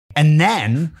And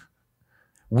then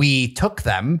we took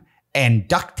them and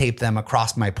duct taped them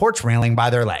across my porch railing by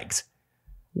their legs.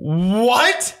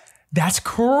 What? That's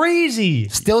crazy.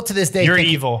 Still to this day. You're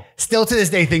evil. Still to this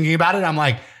day thinking about it, I'm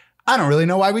like, I don't really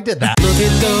know why we did that. Look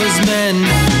at those men.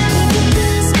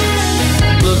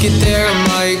 Look at their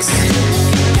mics.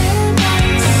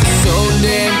 So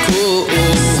damn cool.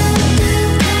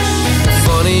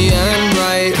 Funny and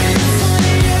right.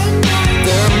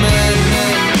 They're men.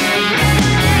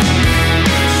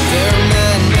 They're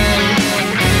men.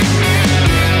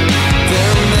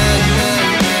 They're men.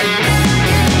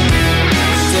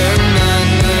 They're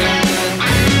men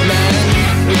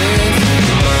with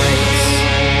mics.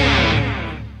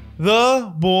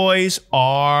 The boys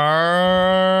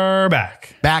are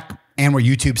back. Back, and we're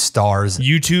YouTube stars.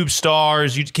 YouTube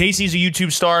stars. Casey's a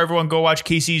YouTube star. Everyone go watch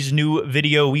Casey's new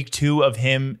video, week 2 of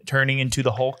him turning into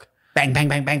the Hulk. Bang, bang,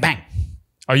 bang, bang, bang.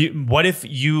 What if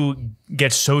you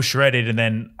get so shredded and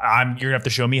then you're gonna have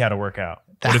to show me how to work out?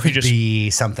 That would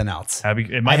be something else.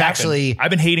 It might happen.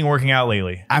 I've been hating working out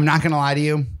lately. I'm not going to lie to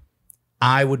you.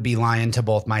 I would be lying to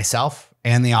both myself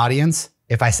and the audience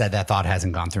if I said that thought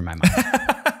hasn't gone through my mind.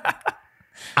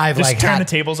 I've just turn the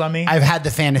tables on me. I've had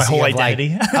the fantasy my whole of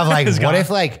identity. What if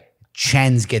like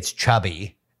Chenz gets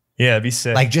chubby? Yeah, it'd be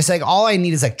sick. Like just like all I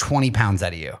need is like 20 pounds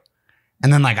out of you.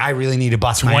 And then like I really need to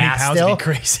bust my ass 20 pounds still. would be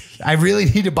crazy. I really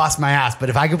need to bust my ass. But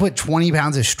if I could put 20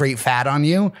 pounds of straight fat on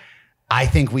you, I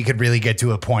think we could really get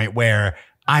to a point where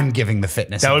I'm giving the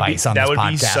fitness advice on this podcast. That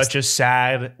would be such a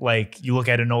sad, like you look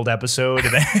at an old episode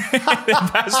and then, then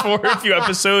fast forward a few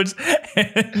episodes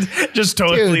and just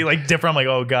totally like different. I'm like,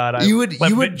 oh God,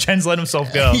 Chenz let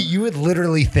himself go. You would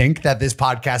literally think that this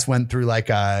podcast went through like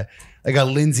a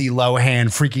Lindsay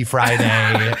Lohan Freaky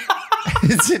Friday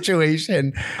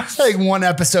situation. Like one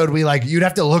episode you'd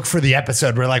have to look for the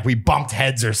episode where like we bumped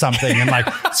heads or something and like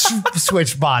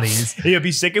switched bodies. Yeah, it'd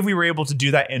be sick if we were able to do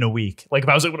that in a week. Like if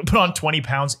I was able to put on 20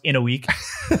 pounds in a week,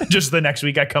 just the next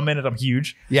week I come in and I'm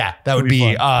huge. Yeah, that would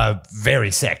be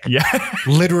very sick. Yeah.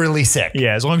 Literally sick.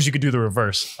 Yeah, as long as you could do the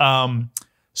reverse.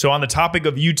 So on the topic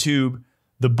of YouTube,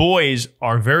 the boys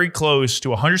are very close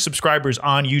to 100 subscribers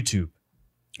on YouTube.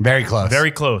 Very close.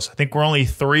 Very close. I think we're only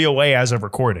 3 away as of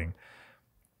recording.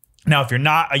 Now, if you're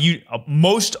not,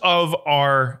 most of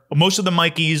the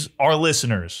Mikeys are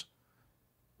listeners.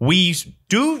 We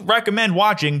do recommend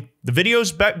watching. The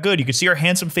video's good. You can see our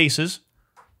handsome faces.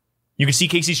 You can see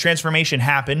Casey's transformation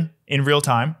happen in real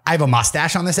time. I have a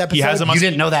mustache on this episode. He has a mustache. You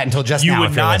didn't know that until just now. You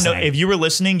would not know if you were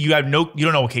listening. You don't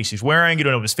know what Casey's wearing. You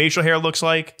don't know what his facial hair looks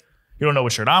like. You don't know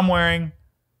what shirt I'm wearing.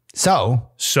 So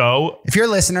if you're a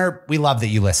listener, we love that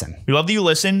you listen. We love that you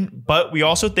listen, but we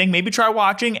also think maybe try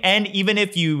watching. And even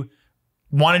if you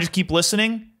want to just keep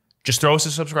listening, just throw us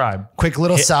a subscribe. Quick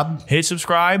little sub. Hit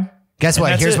subscribe. Guess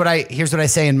what? Here's what I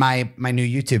say in my new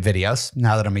YouTube videos.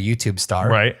 Now that I'm a YouTube star,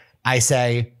 right? I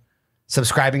say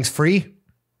subscribing's free,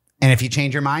 and if you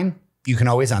change your mind, you can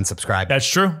always unsubscribe. That's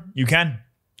true. You can.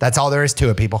 That's all there is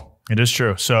to it, people. It is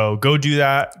true. So go do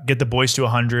that. Get the boys to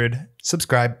 100.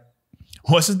 Subscribe.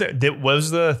 I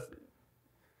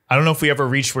don't know if we ever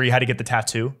reached where you had to get the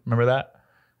tattoo. Remember that?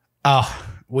 Oh,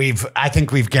 I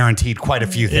think we've guaranteed quite a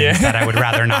few things that I would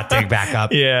rather not dig back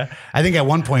up. Yeah. I think at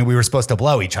one point we were supposed to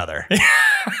blow each other.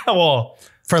 Well,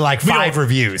 for like 5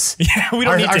 reviews. Yeah, we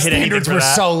don't need to hit anything. Our standards were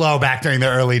so low back during the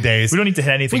early days. We don't need to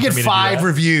hit anything. We get 5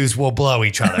 reviews, we'll blow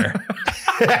each other.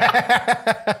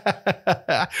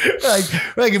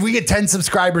 like if we get 10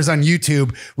 subscribers on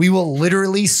YouTube, we will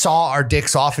literally saw our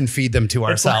dicks off and feed them to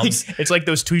ourselves. It's like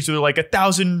those tweets with like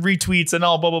 1,000 retweets and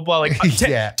all blah, blah, blah. Like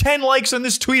 10 likes on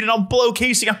this tweet and I'll blow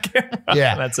Casey on camera.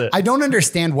 Yeah. That's it. I don't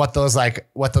understand what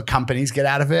the companies get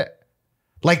out of it.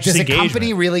 Like, does a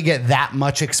company really get that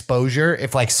much exposure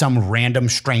if like some random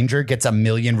stranger gets 1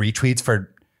 million retweets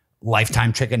for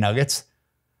lifetime chicken nuggets?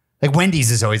 Like Wendy's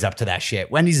is always up to that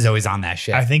shit. Wendy's is always on that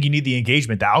shit. I think you need the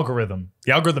engagement, the algorithm.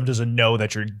 The algorithm doesn't know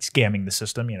that you're scamming the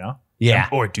system, you know? Yeah.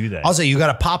 Or do that. Also, you got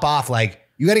to pop off. Like,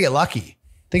 you got to get lucky.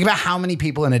 Think about how many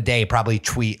people in a day probably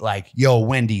tweet like, yo,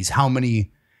 Wendy's, how many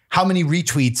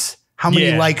retweets, how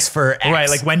many likes for X? Right.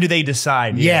 Like when do they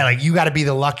decide? Yeah. Like you got to be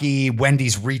the lucky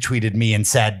Wendy's retweeted me and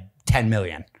said 10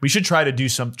 million. We should try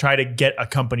to get a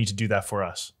company to do that for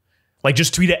us. Like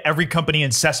just tweet at every company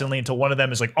incessantly until one of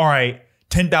them is like, all right,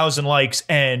 10,000 likes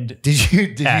and Did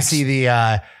you see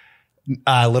the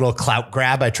little clout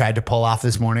grab I tried to pull off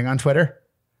this morning on Twitter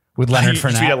with Leonard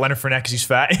Fournette? Tweet at Leonard Fournette because he's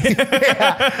fat.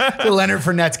 Yeah. So Leonard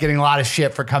Fournette's getting a lot of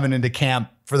shit for coming into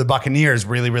camp for the Buccaneers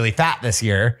really, really fat this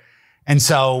year. And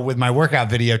so with my workout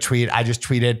video tweet, I just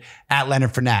tweeted at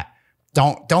Leonard Fournette,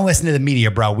 don't listen to the media,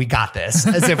 bro. We got this.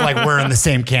 As if like we're in the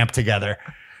same camp together.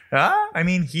 I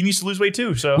mean, he needs to lose weight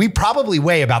too. So We probably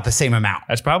weigh about the same amount.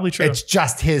 that's probably true. It's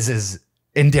just his is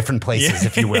in different places,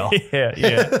 if you will. yeah.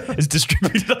 It's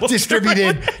distributed a little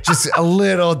Distributed just a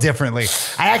little differently.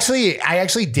 I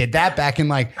actually did that back in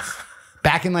like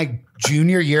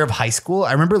junior year of high school.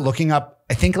 I remember looking up,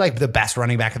 I think like the best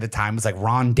running back at the time was like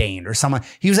Ron Dane or someone.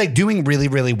 He was like doing really,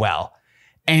 really well.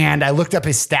 And I looked up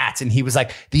his stats and he was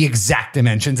like the exact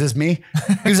dimensions as me.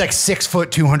 He was like 6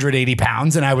 foot, 280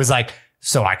 pounds. And I was like,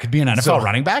 so I could be an NFL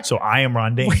running back? So I am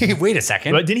Ron Dane. Wait a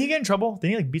second. But didn't he get in trouble? Didn't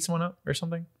he like beat someone up or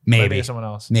something? Maybe. Someone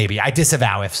else. Maybe. I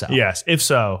disavow if so. Yes. If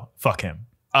so, fuck him.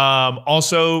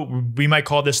 Also, we might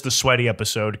call this the sweaty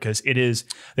episode because it is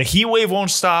the heat wave won't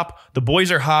stop. The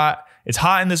boys are hot. It's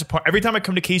hot in this apartment. Every time I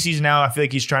come to Casey's now, I feel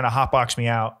like he's trying to hotbox me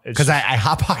out. Because I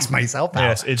hotbox myself out.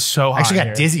 Yes, it's so hot. I actually got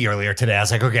here. dizzy earlier today. I was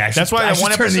like, okay, I should, That's why I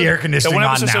should turn the air conditioning on now.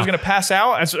 I was going to pass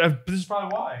out. This is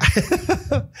probably why.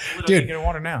 Dude, get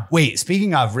water now. Wait,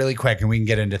 speaking of really quick, and we can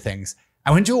get into things.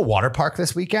 I went to a water park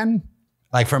this weekend.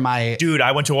 Like for my dude,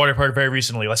 I went to a water park very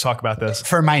recently. Let's talk about this.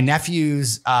 For my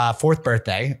nephew's 4th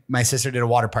birthday, my sister did a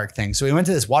water park thing. So we went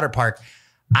to this water park.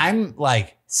 I'm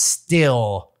like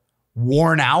still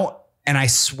worn out. And I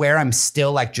swear I'm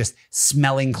still like just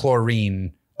smelling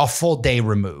chlorine a full day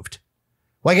removed.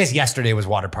 Well, I guess yesterday was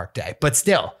water park day, but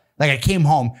still, like I came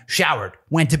home, showered,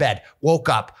 went to bed, woke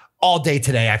up all day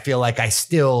today. I feel like I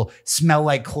still smell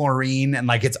like chlorine and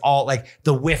like it's all like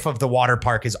the whiff of the water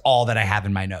park is all that I have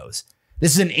in my nose.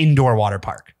 This is an indoor water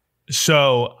park.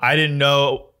 So I didn't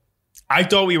know. I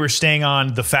thought we were staying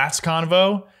on the Fats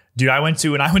convo. Dude,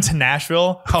 when I went to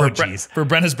Nashville for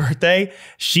Brenna's birthday,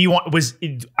 she wanted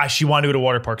to go to a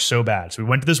water park so bad. So we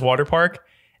went to this water park,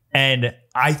 and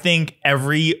I think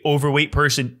every overweight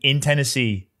person in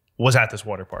Tennessee was at this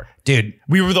water park. Dude,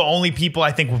 we were the only people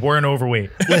I think weren't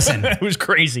overweight. Listen, it was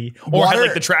crazy. Or had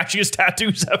like the trashiest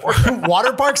tattoos ever.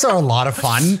 Water parks are a lot of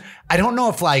fun. I don't know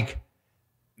if like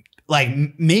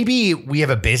maybe we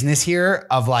have a business here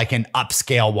of like an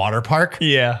upscale water park.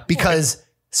 Yeah. Because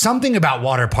something about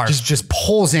water parks just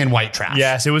pulls in white trash.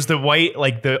 Yes, it was the white,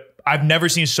 I've never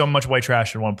seen so much white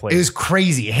trash in one place. It was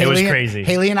crazy.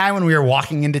 Haley and I, when we were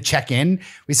walking in to check in,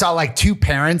 we saw like 2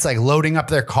 parents like loading up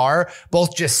their car,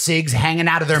 both just cigs hanging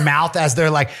out of their mouth as they're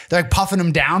like puffing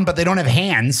them down, but they don't have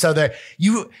hands. So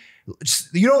you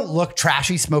don't look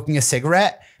trashy smoking a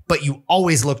cigarette, but you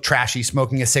always look trashy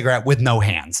smoking a cigarette with no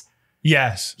hands.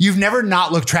 Yes. You've never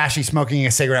not looked trashy smoking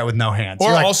a cigarette with no hands.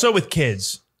 Or also with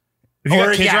kids. If you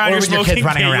got kids around, you're smoking, you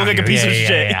look like a piece of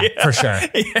shit. Yeah. For sure.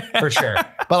 For sure.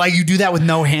 But like you do that with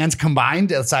no hands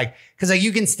combined. It's like, cause like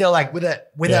you can still like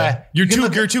you're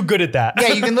too good at that. Yeah.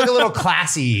 You can look a little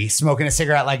classy smoking a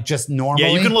cigarette, like just normally.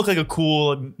 Yeah. You can look like a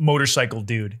cool motorcycle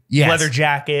dude. Yes. Leather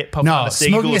jacket. Puffing on a cig,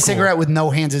 smoking a cigarette with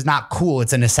no hands is not cool.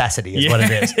 It's a necessity is what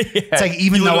it is. It's like,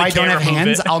 even though I don't have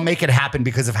hands, I'll make it happen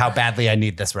because of how badly I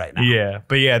need this right now. Yeah.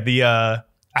 But yeah,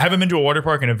 I haven't been to a water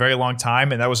park in a very long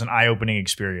time, and that was an eye-opening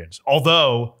experience.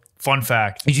 Although, fun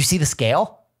fact. Did you see the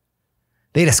scale?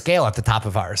 They had a scale at the top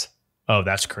of ours. Oh,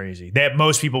 that's crazy.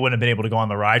 Most people wouldn't have been able to go on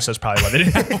the ride, so that's probably why they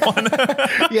didn't have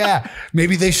one. Yeah,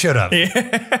 maybe they should have.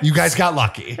 Yeah. You guys got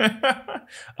lucky.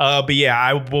 But yeah,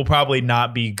 I will probably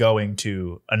not be going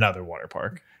to another water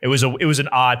park. It was an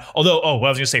odd, although, I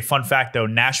was going to say, fun fact though,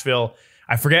 Nashville,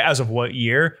 I forget as of what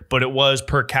year, but it was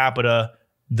per capita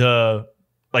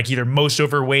either most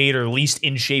overweight or least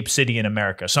in shape city in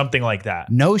America, something like that.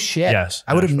 No shit. Yes,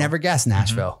 I would have never guessed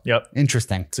Nashville. Mm-hmm. Yep.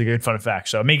 Interesting. It's a good fun fact.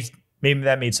 So maybe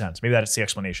that made sense. Maybe that's the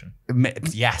explanation.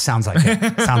 Yeah, sounds like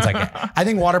it. Sounds like it. I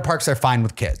think water parks are fine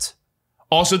with kids.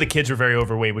 Also, the kids were very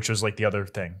overweight, which was like the other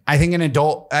thing. I think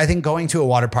going to a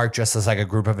water park just as like a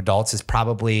group of adults is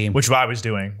probably which I was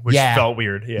doing, which felt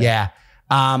weird. Yeah.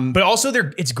 But also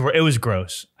it was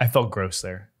gross. I felt gross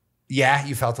there. Yeah,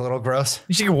 you felt a little gross.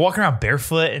 You're walking around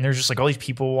barefoot, and there's just like all these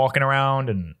people walking around,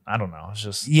 and I don't know. It's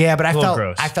just but I felt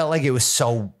gross. I felt like it was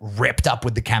so ripped up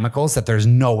with the chemicals that there's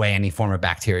no way any form of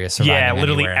bacteria surviving. Yeah,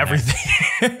 literally everything.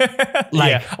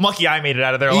 I'm lucky I made it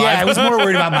out of there alive. Yeah, I was more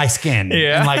worried about my skin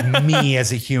and like me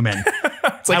as a human.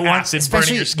 It's like acid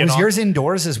burning your skin off. Was yours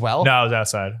indoors as well? No, it was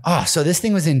outside. Oh, so this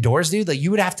thing was indoors, dude. Like you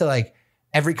would have to like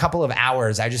every couple of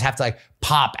hours, I just have to like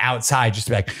pop outside just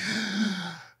to be like.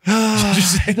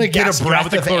 Just like get a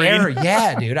breath of air.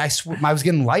 Yeah, dude. I was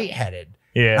getting lightheaded.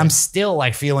 Yeah. I'm still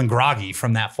like feeling groggy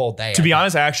from that full day. To be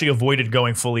honest, I actually avoided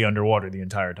going fully underwater the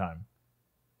entire time.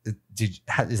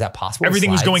 Is that possible?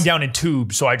 Everything was going down in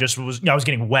tubes, so I was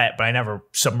getting wet, but I never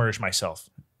submerged myself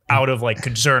out of like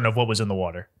concern of what was in the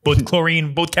water, both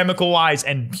chlorine, both chemical wise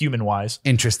and human wise.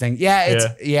 Interesting.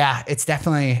 Yeah, it's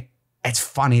definitely. It's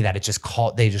funny that they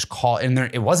just call, and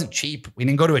it wasn't cheap. We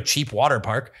didn't go to a cheap water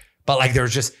park. But like there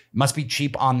was just must be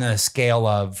cheap on the scale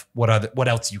of what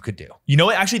else you could do. You know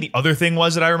what? Actually, the other thing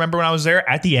was that I remember when I was there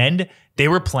at the end, they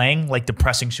were playing like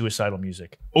depressing suicidal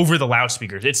music over the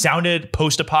loudspeakers. It sounded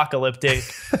post-apocalyptic,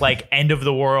 like end of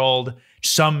the world,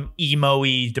 some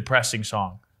emo-y depressing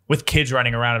song with kids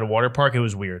running around at a water park. It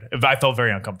was weird. I felt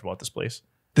very uncomfortable at this place.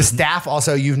 The staff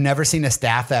also, you've never seen a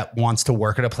staff that wants to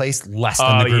work at a place less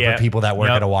than the group of people that work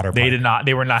at a water park.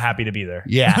 They were not happy to be there.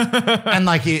 Yeah. And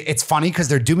like, it's funny because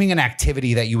they're doing an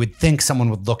activity that you would think someone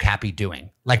would look happy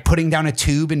doing. Like putting down a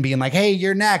tube and being like, hey,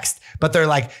 you're next. But they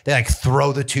like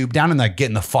throw the tube down and like get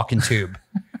in the fucking tube.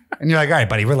 And you're like, all right,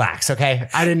 buddy, relax. Okay.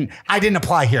 I didn't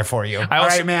apply here for you. All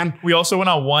right, man. We also went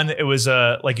on one. It was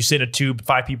like you sit in a tube,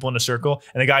 5 people in a circle.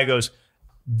 And the guy goes,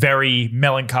 very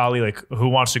melancholy, like who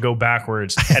wants to go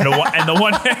backwards? And the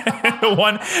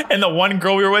one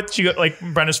girl we were with, she got like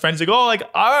Brenda's friends, like, oh, like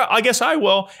I guess I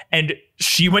will. And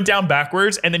she went down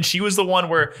backwards, and then she was the one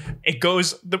where it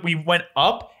goes that we went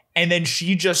up, and then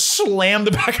she just slammed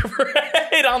the back of her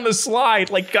head on the slide,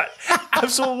 like got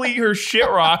absolutely her shit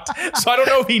rocked. So I don't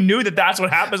know if he knew that that's what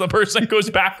happens. A person goes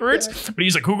backwards, but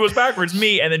he's like, who goes backwards?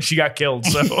 Me. And then she got killed.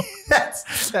 So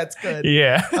that's good.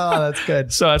 Yeah. Oh, that's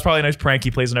good. So that's probably a nice prank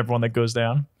he plays on everyone that goes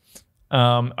down.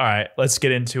 All right, let's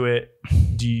get into it.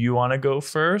 Do you want to go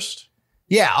first?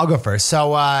 Yeah, I'll go first.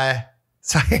 So I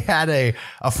had a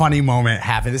funny moment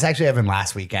happen. This actually happened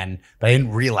last weekend, but I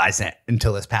didn't realize it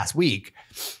until this past week.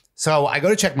 So I go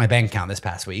to check my bank account this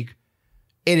past week.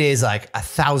 It is like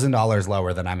 $1,000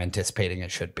 lower than I'm anticipating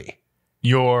it should be.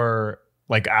 Your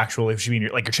like actual, if you mean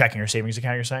like your checking or savings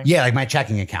account, you're saying? Yeah, like my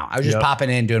checking account. I was just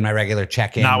popping in, doing my regular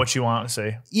check-in. Not what you want to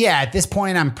say. Yeah, at this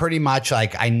point, I'm pretty much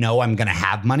like, I know I'm going to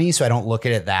have money, so I don't look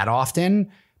at it that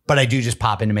often. But I do just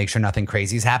pop in to make sure nothing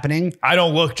crazy is happening. I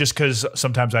don't look just because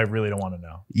sometimes I really don't want to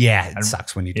know. Yeah, it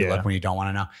sucks when you do look when you don't want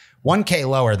to know. 1K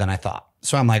lower than I thought.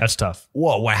 So I'm like, that's tough.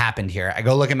 Whoa, what happened here? I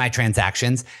go look at my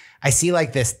transactions. I see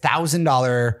like this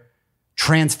 $1,000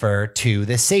 transfer to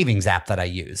this savings app that I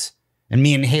use. And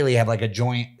me and Haley have like a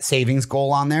joint savings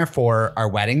goal on there for our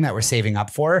wedding that we're saving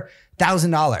up for,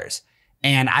 $1,000.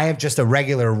 And I have just a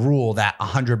regular rule that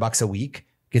 $100 a week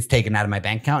gets taken out of my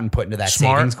bank account and put into that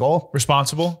savings goal.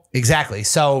 Responsible. Exactly.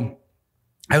 So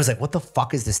I was like, what the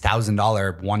fuck is this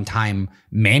 $1,000 one-time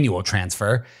manual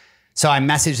transfer? So I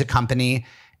messaged the company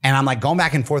and I'm like going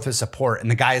back and forth with support. And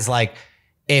the guy is like,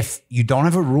 if you don't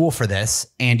have a rule for this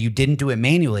and you didn't do it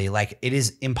manually, like it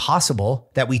is impossible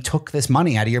that we took this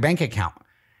money out of your bank account.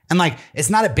 And like,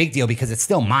 it's not a big deal because it's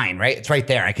still mine, right? It's right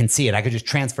there. I can see it. I could just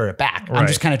transfer it back. Right. I'm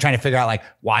just kind of trying to figure out like,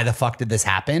 why the fuck did this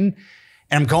happen?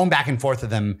 And I'm going back and forth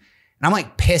with him. And I'm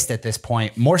like pissed at this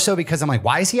point, more so because I'm like,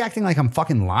 why is he acting like I'm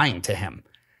fucking lying to him?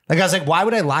 Like, I was like, why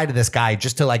would I lie to this guy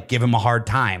just to like give him a hard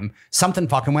time? Something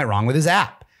fucking went wrong with his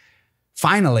app.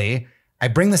 Finally, I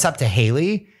bring this up to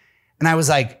Haley and I was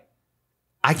like,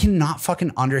 I cannot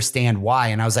fucking understand why.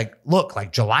 And I was like, look,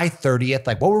 like July 30th,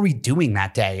 like what were we doing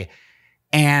that day?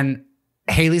 And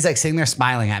Haley's like sitting there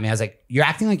smiling at me. I was like, you're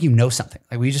acting like you know something.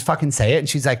 Like, will you just fucking say it? And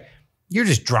she's like, you're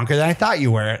just drunker than I thought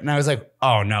you were. And I was like,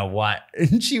 oh no, what?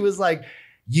 And she was like,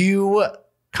 you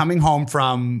coming home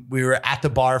from, we were at the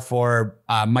bar for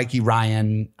Mikey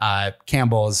Ryan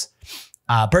Campbell's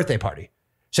birthday party.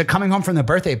 So coming home from the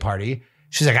birthday party,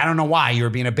 she's like, I don't know why you were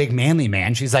being a big manly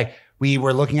man. She's like, we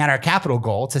were looking at our capital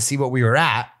goal to see what we were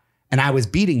at. And I was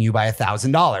beating you by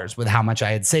 $1,000 with how much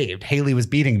I had saved. Haley was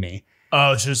beating me.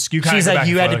 Oh, so just you kind She's of like,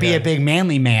 you had to be a big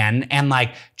manly man. And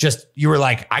like, just, you were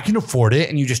like, I can afford it.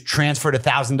 And you just transferred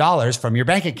 $1,000 from your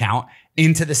bank account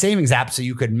into the savings app so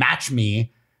you could match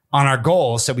me on our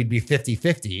goals. So we'd be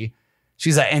 50-50.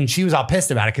 She's like, and she was all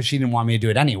pissed about it because she didn't want me to do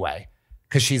it anyway.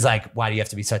 Because she's like, why do you have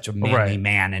to be such a manly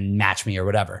man and match me or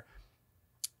whatever?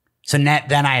 So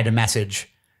then I had to message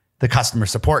the customer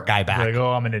support guy back. Like,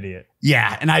 oh, I'm an idiot.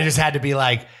 Yeah. And I just had to be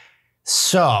like,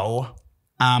 so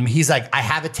he's like, I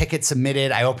have a ticket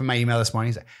submitted. I opened my email this morning.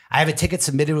 He's like, I have a ticket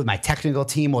submitted with my technical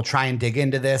team. We'll try and dig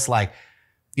into this. Like,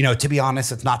 you know, to be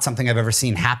honest, it's not something I've ever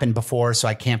seen happen before. So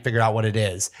I can't figure out what it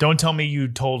is. Don't tell me you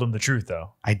told him the truth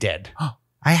though. I did.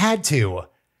 I had to.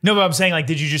 No, but I'm saying like,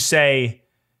 did you just say,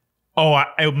 oh,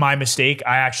 my mistake,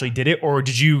 I actually did it? Or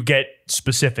did you get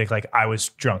specific? Like I was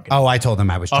drunk. Oh, I told him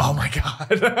I was drunk. Oh my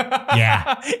God.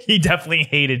 Yeah. He definitely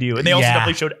hated you. And they also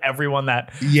definitely showed everyone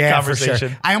that conversation. For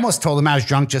sure. I almost told him I was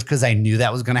drunk just because I knew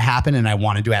that was going to happen. And I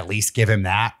wanted to at least give him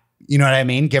that. You know what I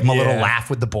mean? Give him a little laugh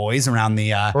with the boys around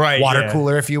the water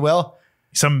cooler, if you will.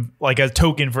 Some like a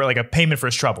token for like a payment for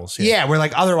his troubles. Yeah. We're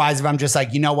like, otherwise, if I'm just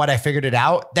like, you know what? I figured it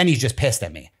out. Then he's just pissed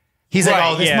at me. He's like,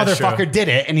 oh, this motherfucker did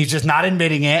it. And he's just not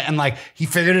admitting it. And like, he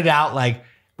figured it out. Like,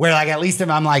 Where like, at least if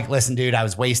I'm like, listen, dude, I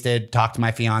was wasted, talk to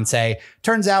my fiance.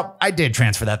 Turns out I did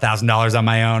transfer that $1,000 on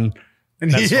my own.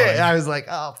 And I was like,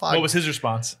 oh, fuck. What was his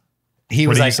response? He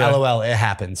was like, LOL, it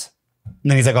happens. And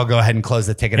then he's like, I'll go ahead and close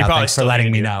the ticket out. Thanks for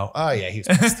letting me know. Oh yeah, he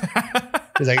was pissed.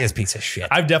 He's like, this piece of shit.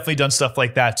 I've definitely done stuff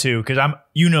like that too. Cause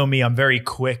you know me, I'm very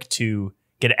quick to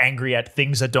get angry at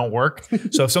things that don't work.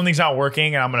 So if something's not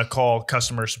working and I'm going to call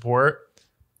customer support,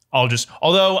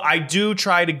 although I do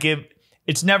try to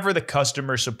it's never the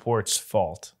customer support's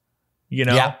fault, you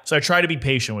know? Yeah. So I try to be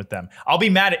patient with them. I'll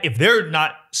be mad if they're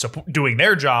not doing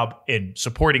their job in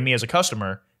supporting me as a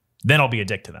customer, then I'll be a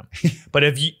dick to them. But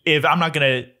if I'm not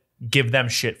going to give them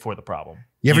shit for the problem.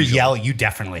 You ever yell? You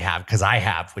definitely have, because I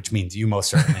have, which means you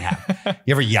most certainly have.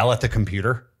 You ever yell at the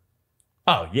computer?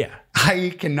 Oh, yeah.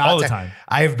 I cannot. All the time.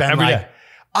 I have been like,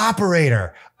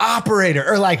 operator,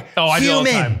 or like human. Do I do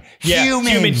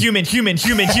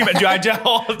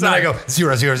all the time? Then I go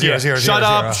 0, 0, 0, 0, Shut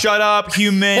up,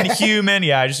 human.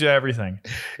 Yeah, I just do everything.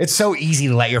 It's so easy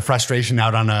to let your frustration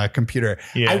out on a computer.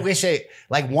 Yeah. I wish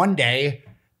one day,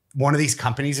 one of these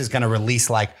companies is going to release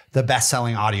like the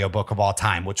best-selling audiobook of all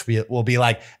time, which will be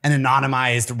like an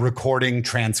anonymized recording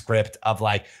transcript of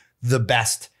like the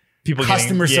best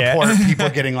customer support people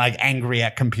getting like angry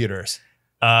at computers.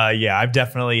 Yeah, I've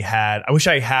definitely I wish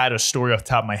I had a story off the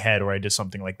top of my head where I did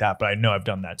something like that, but I know I've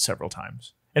done that several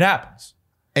times. It happens.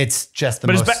 It's just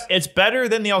it's better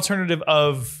than the alternative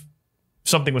of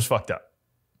something was fucked up.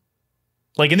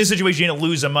 Like in this situation, you didn't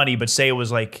lose the money, but say it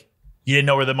was like, you didn't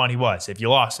know where the money was. If you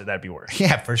lost it, that'd be worse.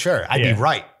 Yeah, for sure. I'd be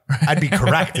right. I'd be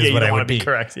correct is what I would be.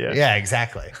 Correct, yeah. Yeah,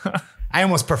 exactly. I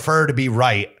almost prefer to be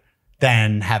right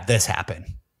than have this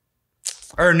happen.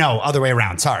 Or no, other way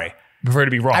around. Sorry. Prefer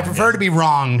to be wrong. I prefer to be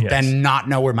wrong than not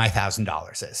know where my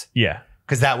 $1,000 is. Yeah.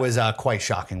 Because that was quite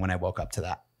shocking when I woke up to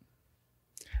that.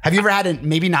 Have you ever had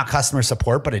maybe not customer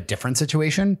support, but a different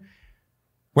situation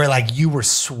where like you were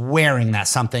swearing that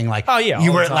something like,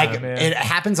 you were like, it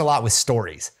happens a lot with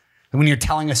stories. When you're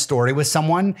telling a story with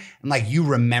someone and like you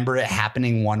remember it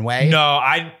happening one way. No,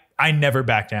 I never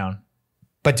back down.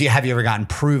 But have you ever gotten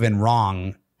proven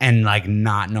wrong and like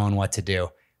not knowing what to do?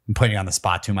 I'm putting you on the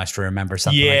spot too much to remember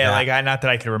something like that. Yeah, like not that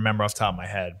I can remember off the top of my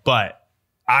head, but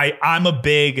I'm a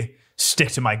big stick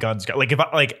to my guns guy. Like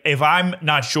if I'm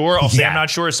not sure, I'll say I'm not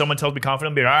sure. If someone tells me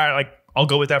confident, I'll be like, all right, like I'll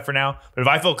go with that for now. But if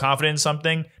I feel confident in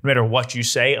something, no matter what you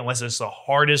say, unless it's the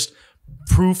hardest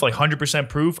proof, like 100%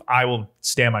 proof, I will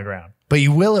stand my ground. But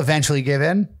you will eventually give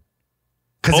in?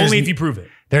 Only if you prove it.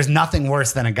 There's nothing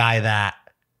worse than a guy that,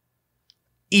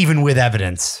 even with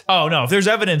evidence. Oh no, if there's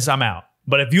evidence, I'm out.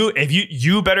 But if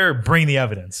you better bring the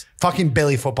evidence. Fucking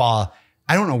Billy Football.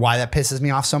 I don't know why that pisses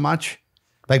me off so much.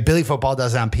 Like Billy Football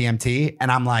does it on PMT,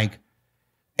 and I'm like,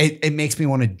 it makes me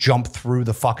want to jump through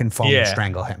the fucking phone and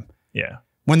strangle him. Yeah.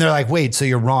 When they're like, wait, so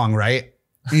you're wrong, right?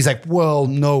 He's like, well,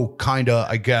 no, kinda,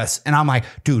 I guess. And I'm like,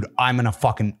 dude, I want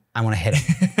to hit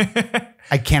him.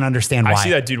 I can't understand why. I see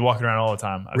that dude walking around all the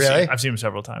time. I've seen him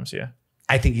several times, yeah.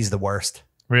 I think he's the worst.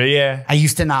 Really? Yeah. I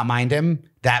used to not mind him.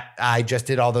 That I just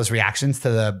did all those reactions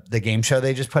to the game show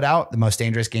they just put out, the Most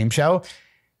Dangerous Game Show.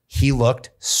 He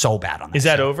looked so bad on that. Is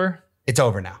that over? It's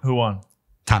over now. Who won?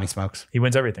 Tommy Smokes. He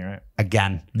wins everything, right?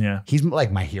 Again. Yeah. He's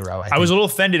like my hero. I was a little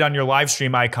offended on your live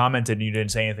stream. I commented and you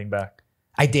didn't say anything back.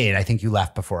 I did. I think you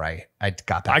left before I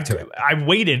got back to it. I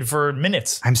waited for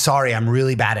minutes. I'm sorry. I'm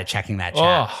really bad at checking that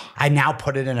chat. Oh. I now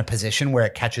put it in a position where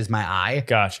it catches my eye.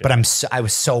 Gotcha. But I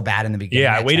was so bad in the beginning.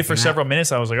 Yeah, I waited for several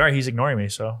minutes. I was like, all right, he's ignoring me.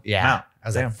 So yeah, I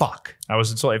was like, fuck. I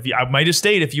was insulted. I might have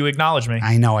stayed if you acknowledged me.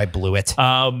 I know I blew it.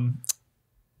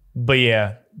 But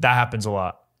yeah, that happens a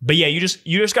lot. But yeah, you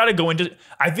just got to go into.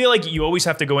 I feel like you always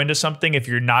have to go into something. If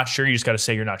you're not sure, you just got to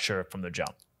say you're not sure from the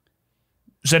jump.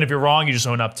 So then if you're wrong, you just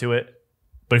own up to it.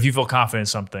 But if you feel confident in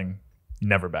something,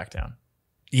 never back down.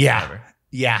 Yeah. Never.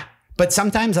 Yeah. But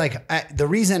sometimes like the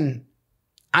reason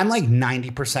I'm like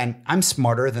 90%, I'm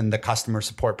smarter than the customer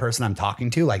support person I'm talking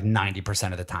to like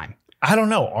 90% of the time. I don't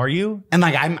know. Are you? And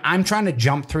like I'm trying to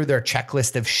jump through their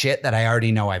checklist of shit that I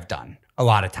already know I've done a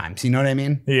lot of times. You know what I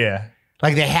mean? Yeah.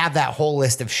 Like they have that whole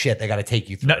list of shit they got to take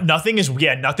you through.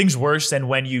 Nothing's worse than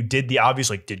when you did the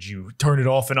obvious, like, did you turn it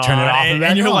off and on?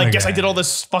 And you're like, yes, I did all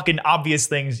this fucking obvious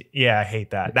things. Yeah, I hate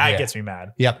that. That gets me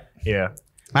mad. Yep. Yeah.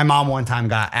 My mom one time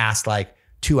got asked like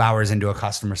 2 hours into a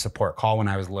customer support call when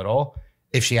I was little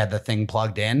if she had the thing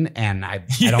plugged in. And I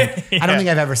don't think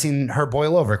I've ever seen her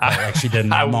boil over quite like she did in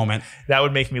that moment. That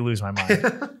would make me lose my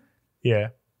mind. Yeah.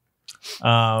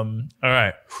 All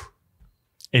right.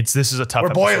 This is a tough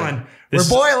episode. We're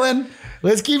boiling.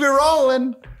 Let's keep it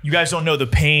rolling. You guys don't know the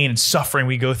pain and suffering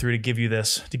we go through to give you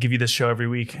this show every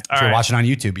week. If you're watching on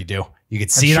YouTube, you do. You could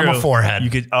see it on my forehead.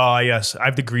 You could. Oh yes, I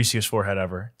have the greasiest forehead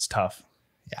ever. It's tough.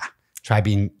 Yeah. Try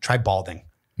balding.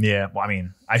 Yeah. Well, I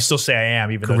mean, I still say I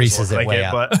am, even Greases though it doesn't it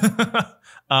look like way it. But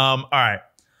all right,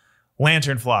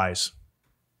 lantern flies.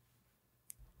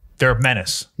 They're a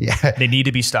menace. Yeah. They need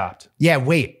to be stopped. Yeah.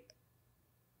 Wait.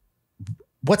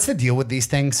 What's the deal with these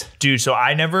things? Dude, so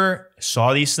I never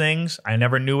saw these things. I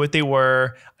never knew what they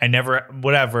were. I never,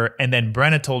 whatever. And then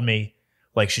Brenna told me,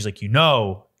 like, she's like,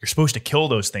 you're supposed to kill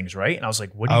those things, right? And I was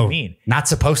like, what do you mean? Not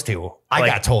supposed to. I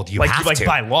got told you have to. Like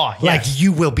by law. Yes. Like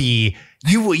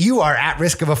you are at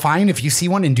risk of a fine if you see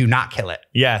one and do not kill it.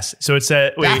 Yes. So it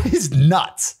said, that is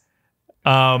nuts.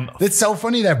 It's so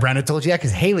funny that Brenna told you that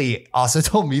because Haley also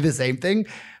told me the same thing.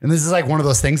 And this is like one of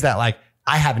those things that like,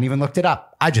 I haven't even looked it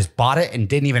up. I just bought it and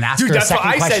didn't even ask her a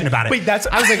second question about it. Wait, I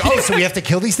was like, oh, so we have to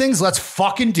kill these things? Let's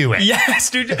fucking do it.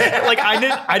 Yes, dude. Like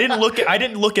I didn't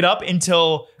look it up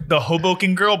until the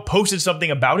Hoboken girl posted something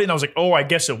about it, and I was like, oh, I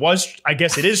guess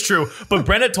it is true. But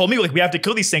Brenna told me like we have to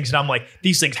kill these things, and I'm like,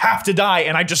 these things have to die,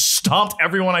 and I just stomped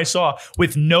everyone I saw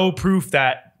with no proof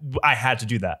that I had to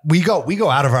do that. We go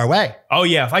out of our way. Oh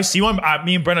yeah, if I see one,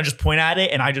 me and Brenna just point at it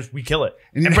and we kill it.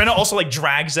 And Brenna also like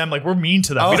drags them. Like we're mean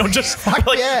to them. We don't just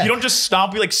you don't just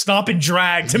stomp. We like stomp and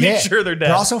drag to make sure they're dead.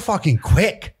 They're also fucking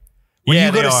quick. When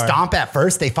you go to stomp at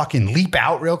first, they fucking leap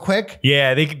out real quick.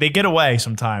 Yeah, they get away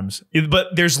sometimes.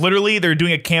 But they're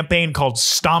doing a campaign called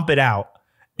Stomp It Out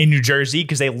in New Jersey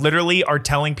because they literally are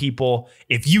telling people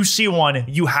if you see one,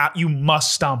 you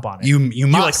must stomp on it. You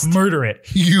must like murder it.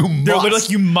 You must. They're literally like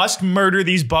you must murder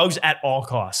these bugs at all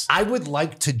costs. I would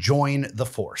like to join the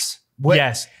force.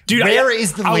 Yes, dude. Where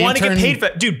is the lantern? I want to get paid for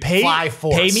that, dude. Pay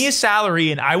me a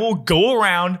salary, and I will go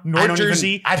around North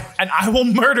Jersey and I will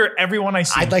murder everyone I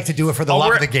see. I'd like to do it for the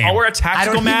love of the game. I'll wear a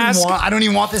tactical mask. I don't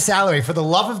even want the salary for the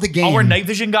love of the game. I'll wear night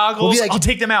vision goggles. I'll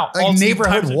take them out. Like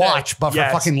neighborhood watch, but for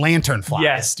fucking lantern flies.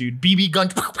 Yes, dude. BB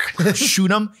gun, shoot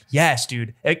them. Yes,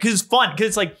 dude. Because it's fun. Because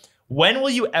it's like, when will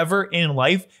you ever in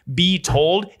life be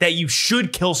told that you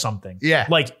should kill something? Yeah.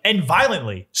 Like, and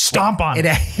violently stomp on it.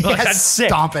 Like, that's sick.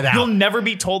 Stomp it out. You'll never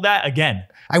be told that again.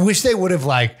 I wish they would have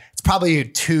it's probably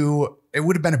it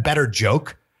would have been a better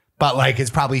joke, but like, it's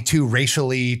probably too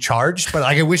racially charged. But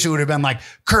like, I wish it would have been like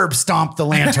curb stomp the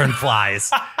lantern flies.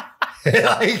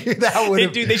 Like that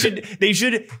would dude, they should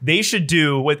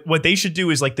do what they should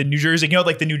do is like the New Jersey,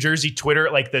 like the New Jersey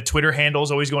Twitter, like the Twitter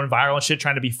handles always going viral and shit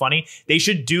trying to be funny. They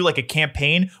should do like a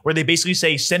campaign where they basically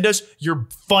say, send us your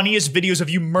funniest videos of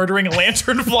you murdering a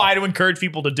lantern fly to encourage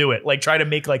people to do it. Like try to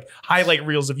make like highlight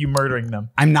reels of you murdering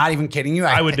them. I'm not even kidding you.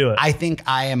 I would do it. I think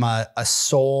I am a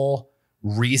sole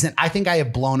reason. I think I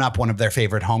have blown up one of their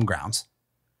favorite home grounds.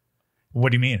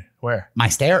 What do you mean? Where? My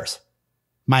stairs.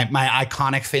 My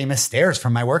iconic famous stairs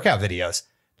from my workout videos.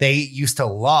 They used to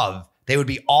love, they would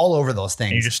be all over those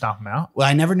things. And you just stomp them out? Well,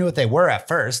 I never knew what they were at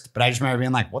first, but I just remember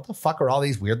being like, what the fuck are all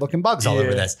these weird looking bugs all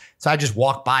over this? So I just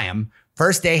walk by them.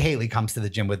 First day Haley comes to the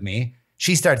gym with me.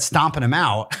 She starts stomping them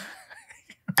out.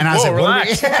 And I was like,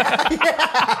 relax.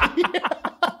 I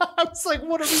was like,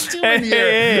 what are we doing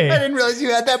here? I didn't realize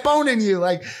you had that bone in you.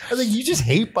 Like, I was like, you just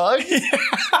hate bugs?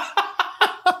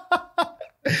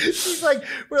 She's like,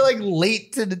 we're like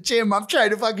late to the gym. I'm trying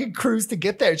to fucking cruise to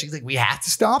get there. She's like, we have to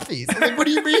stomp these. I'm like, what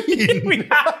do you mean? We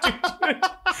have to.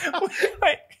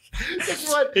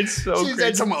 What? It's so She's crazy.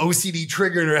 had some OCD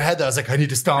trigger in her head that I was like, I need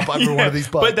to stomp every one of these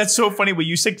bugs. But that's so funny. What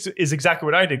you said is exactly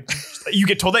what I did. You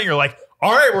get told that and you're like,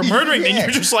 all right, we're murdering. And you're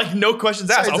just like, no questions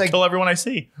asked. I'll kill everyone I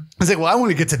see. I was like, well, I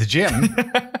want to get to the gym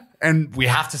and we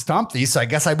have to stomp these. So I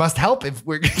guess I must help if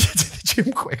we're going to get to the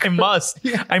gym quick. I must.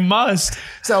 Yeah. I must.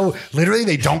 So literally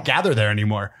they don't gather there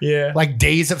anymore. Yeah. Like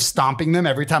days of stomping them.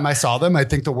 Every time I saw them, I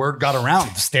think the word got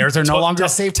around. The stairs are no longer a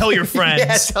safe. Tell your friends.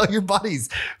 Yeah, tell your buddies.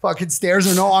 Fucking stairs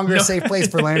are no longer a safe place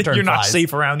for lantern You're not flies.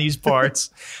 safe around these parts.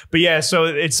 But yeah, so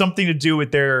it's something to do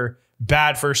with their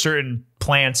bad for certain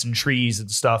plants and trees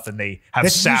and stuff, and they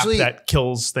have sap that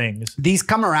kills things. These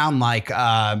come around like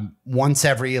once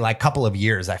every like couple of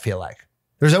years, I feel like.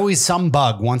 There's always some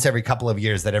bug once every couple of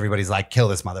years that everybody's like, kill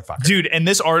this motherfucker. Dude, and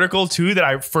this article too that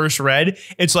I first read,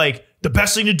 it's like the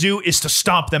best thing to do is to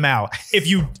stomp them out. If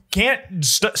you can't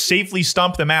safely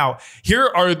stomp them out, here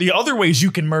are the other ways you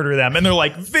can murder them. And they're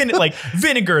like,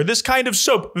 vinegar, this kind of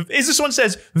soap. This one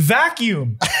says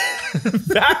vacuum.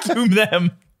 Vacuum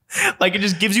them. Like it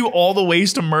just gives you all the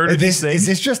ways to murder these things. Is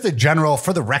this just a general,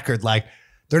 for the record, like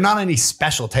they're not any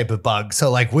special type of bug. So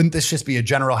like, wouldn't this just be a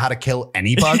general how to kill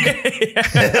any bug?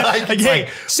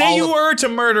 Say you were to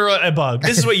murder a bug.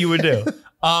 This is what you would do.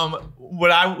 What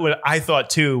I thought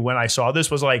too when I saw this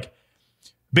was like,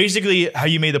 basically how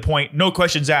you made the point, no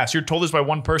questions asked. You're told this by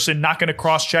one person, not going to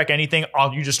cross check anything.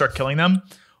 You just start killing them.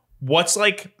 what's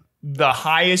like the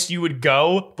highest you would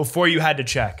go before you had to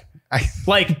check?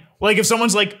 Like if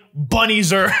someone's like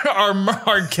bunnies are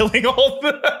killing all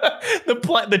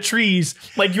the trees,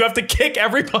 like you have to kick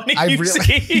every bunny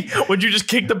see. Would you just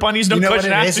kick the bunnies? No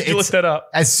question asked. Did you look that up?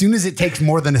 As soon as it takes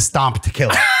more than a stomp to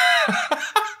kill it.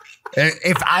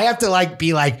 If I have to like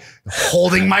be like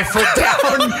holding my foot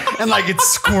down and like it's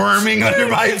squirming under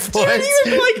my foot, dude,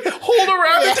 you have to like hold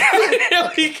around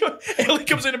it. Haley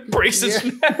comes in and braces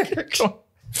his neck.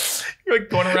 You're like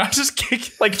going around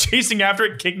just like chasing after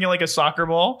it, kicking it like a soccer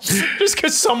ball, just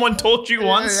because someone told you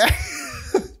once.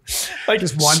 Like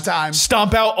just one time.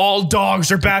 Stomp out all dogs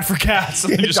are bad for cats.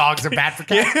 Dogs are bad for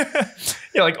cats.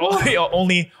 Yeah, like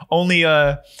only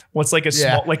what's like a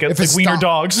small like wiener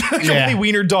dogs. Only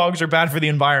wiener dogs are bad for the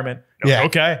environment. Yeah.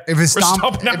 Okay. If a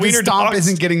stomp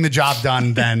isn't getting the job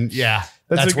done, then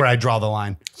that's where I draw the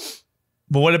line.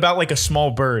 But what about like a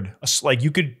small bird? Like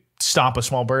you could stomp a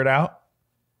small bird out.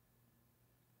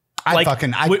 I'd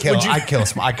kill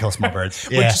small birds.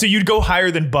 Yeah. So you'd go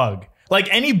higher than bug. Like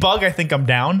any bug, I think I'm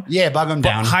down. Yeah, bug, I'm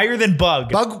down. Higher than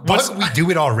bug. Bug, we do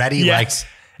it already, yes.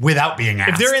 like without being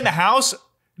asked. If they're in the house,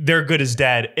 they're good as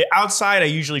dead. Outside, I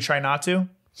usually try not to.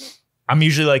 I'm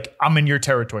usually like, I'm in your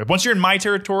territory. Once you're in my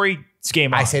territory, it's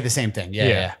game on. I say the same thing.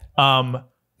 Yeah.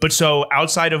 But so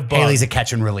outside of bug, Haley's a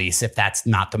catch and release. If that's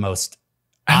not the most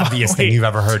obvious thing you've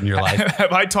ever heard in your life.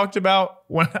 Have I talked about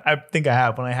when I think I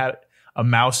have when I had a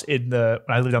mouse when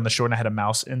I lived on the shore and I had a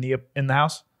mouse in the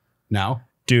house? No.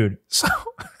 Dude,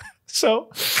 so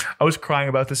I was crying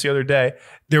about this the other day.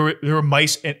 There were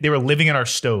mice. They were living in our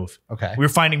stove. Okay, we were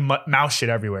finding mouse shit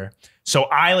everywhere. So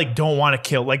I like don't want to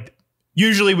kill. Like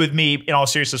usually with me, in all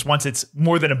seriousness, once it's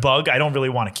more than a bug, I don't really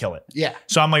want to kill it. Yeah.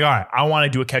 So I'm like, all right, I want to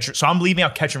do a catch. So I'm leaving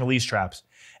out catch and release traps,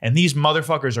 and these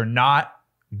motherfuckers are not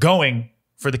going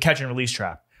for the catch and release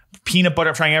trap. Peanut butter,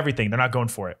 I'm trying everything. They're not going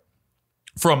for it.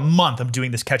 For a month, I'm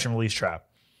doing this catch and release trap.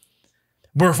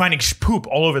 We're finding poop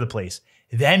all over the place.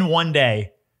 Then one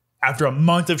day, after a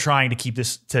month of trying to keep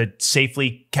this to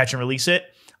safely catch and release it,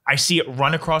 I see it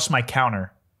run across my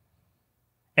counter.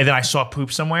 And then I saw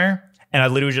poop somewhere. And I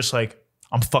literally just like,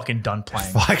 I'm fucking done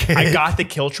playing. I got the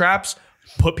kill traps,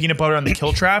 put peanut butter on the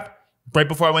kill trap. Right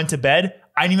before I went to bed,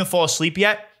 I didn't even fall asleep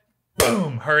yet.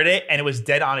 Boom, heard it. And it was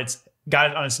dead got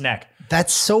it on its neck.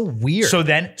 That's so weird. So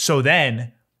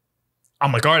then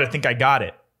I'm like, all right, I think I got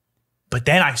it. But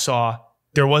then I saw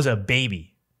there was a baby.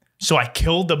 So I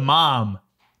killed the mom,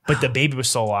 but the baby was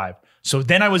still alive. So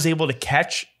then I was able to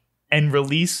catch and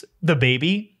release the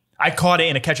baby. I caught it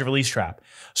in a catch and release trap.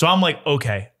 So I'm like,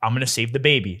 okay, I'm going to save the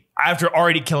baby after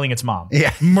already killing its mom.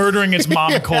 Yeah. Murdering its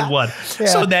mom in cold blood. Yeah.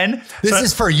 So then. This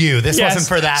is for you. This wasn't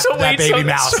for that baby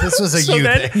mouse. This was a you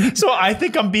thing. So I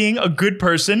think I'm being a good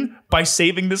person by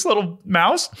saving this little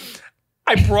mouse.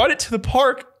 I brought it to the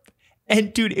park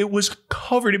and dude, it was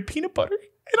covered in peanut butter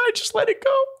and I just let it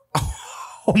go.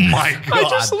 Oh my God. I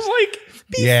just was like,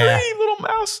 be free, little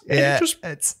mouse. And it just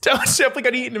definitely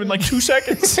got eaten in like 2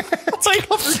 seconds. like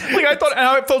I thought, and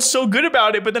I felt so good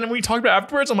about it. But then when we talked about it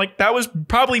afterwards, I'm like, that was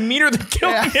probably meaner than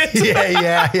killing it.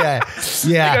 Yeah.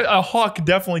 Like a hawk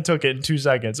definitely took it in 2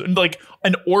 seconds. And like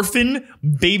an orphan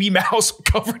baby mouse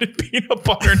covered in peanut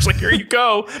butter. It's like, here you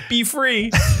go, be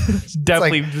free. It's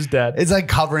definitely just dead. It's like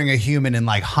covering a human in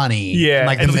like honey. Yeah. In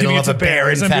like the middle of a bear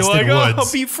infested woods.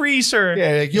 Oh, be free, sir.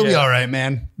 Yeah, like, you'll be all right,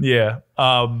 man. Yeah.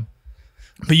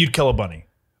 But you'd kill a bunny.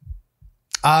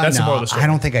 That's the moral of the story. I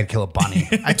don't think I'd kill a bunny.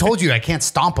 I told you I can't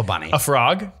stomp a bunny. A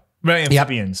frog? Right,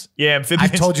 amphibians. Yep. Yeah,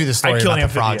 amphibians. I've told you the story about the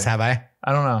frogs, have I?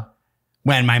 I don't know.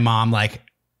 When my mom like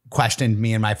questioned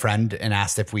me and my friend and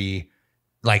asked if we,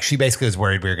 like, she basically was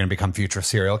worried we were going to become future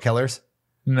serial killers.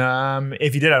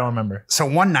 If you did, I don't remember. So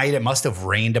one night it must have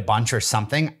rained a bunch or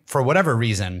something for whatever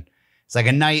reason. It's like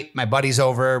a night, my buddy's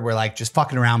over. We're like just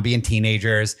fucking around being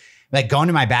teenagers. Like going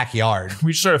to my backyard.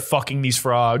 We just started fucking these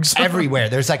frogs. Everywhere.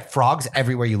 There's like frogs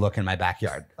everywhere you look in my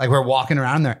backyard. Like we're walking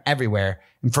around, they're everywhere.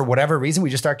 And for whatever reason, we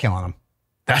just start killing them.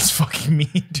 That's fucking mean,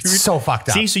 dude. So fucked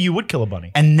up. See, so you would kill a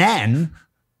bunny. And then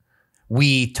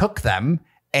we took them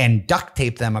and duct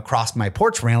taped them across my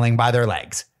porch railing by their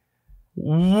legs.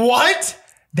 What?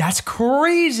 That's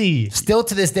crazy. Still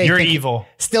to this day. You're evil.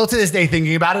 Still to this day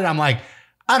thinking about it, I'm like,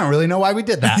 I don't really know why we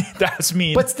did that. That's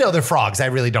mean. But still, they're frogs. I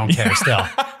really don't care still.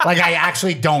 Like, I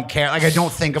actually don't care. Like, I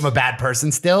don't think I'm a bad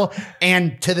person still.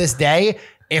 And to this day,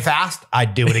 if asked,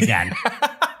 I'd do it again.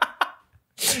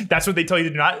 That's what they tell you to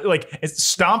do not like. It's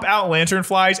stomp out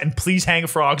lanternflies and please hang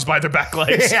frogs by their back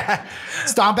legs. Yeah.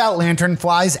 Stomp out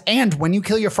lanternflies. And when you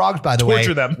kill your frogs, by the way,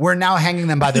 Torture them. we're now hanging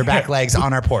them by their back legs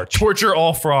on our porch. Torture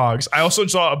all frogs. I also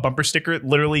saw a bumper sticker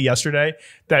literally yesterday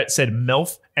that said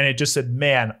MILF and it just said,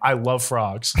 "Man, I love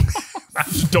frogs." I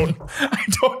don't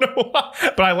know why,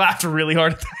 but I laughed really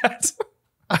hard at that.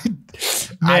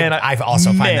 I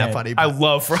also find that funny. I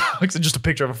love frogs and just a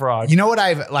picture of a frog. You know what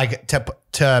I've like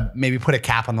to maybe put a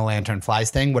cap on the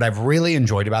lanternflies thing? What I've really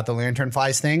enjoyed about the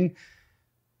lanternflies thing,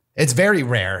 it's very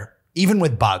rare, even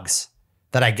with bugs,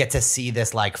 that I get to see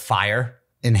this like fire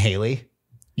in Haley.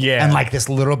 Yeah. And like this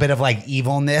little bit of like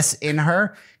evilness in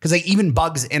her. Because like even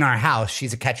bugs in our house,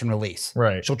 she's a catch and release.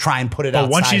 Right. She'll try and put it outside.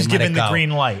 But once she's and let given it the go.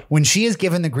 green light. When she is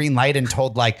given the green light and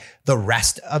told like the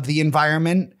rest of the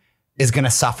environment is going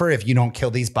to suffer if you don't kill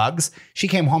these bugs. She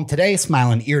came home today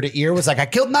smiling ear to ear, was like, "I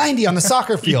killed 90 on the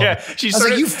soccer field." Yeah, I was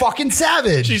like, "You fucking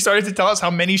savage." She started to tell us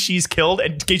how many she's killed,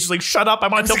 and Kate's like, "Shut up, I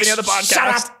want to tell me on the podcast."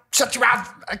 Shut up. Shut your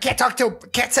mouth. I can't talk to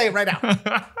can't say it right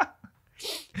now.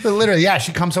 But literally, yeah,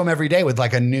 she comes home every day with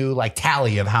like a new like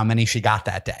tally of how many she got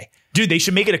that day. Dude, they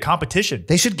should make it a competition.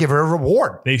 They should give her a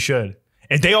reward. They should.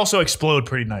 And they also explode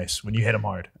pretty nice when you hit them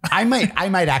hard. I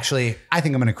might actually, I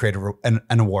think I'm going to create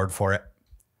an award for it.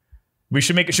 We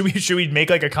should make it. Should we make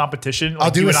like a competition?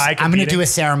 Like I'm going to competing? do a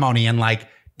ceremony in like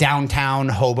downtown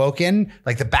Hoboken,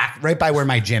 like the back, right by where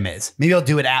my gym is. Maybe I'll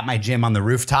do it at my gym on the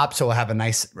rooftop. So we'll have a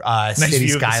nice city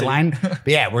view of the skyline. But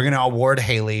yeah, we're going to award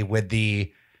Haley with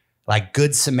the like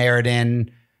Good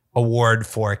Samaritan award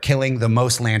for killing the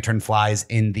most lanternflies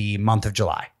in the month of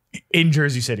July. In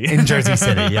Jersey City. In Jersey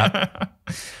City, yep.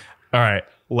 All right,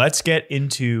 let's get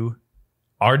into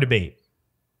our debate,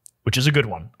 which is a good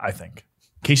one, I think.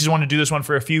 Casey's wanted to do this one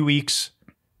for a few weeks.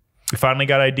 We finally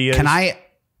got ideas. Can I,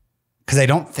 because I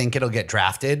don't think it'll get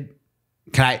drafted,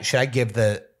 should I give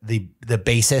the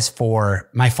basis for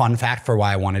my fun fact for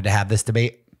why I wanted to have this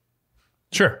debate?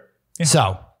 Sure. Yeah.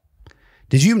 So,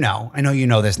 did you know, I know you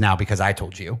know this now because I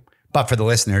told you, but for the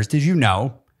listeners, did you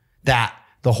know that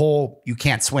the whole, you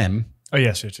can't swim. Oh,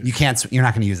 yes. You're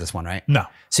not going to use this one, right? No.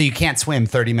 So you can't swim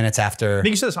 30 minutes after. I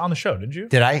think you said this on the show, didn't you?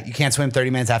 Did I? You can't swim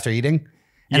 30 minutes after eating?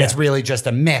 And it's really just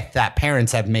a myth that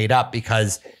parents have made up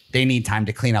because they need time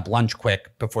to clean up lunch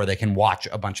quick before they can watch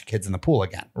a bunch of kids in the pool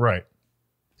again. Right.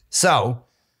 So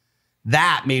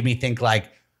that made me think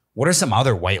like, what are some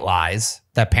other white lies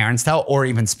that parents tell, or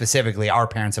even specifically our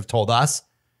parents have told us?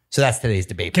 So that's today's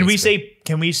debate. Can we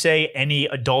say any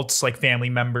adults, like family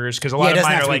members? Because a lot of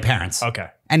mine are like parents. Okay.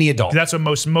 Any adult. That's what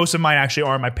most of mine actually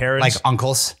are my parents. Like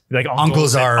uncles. Like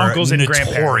uncles are uncles and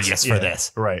notorious for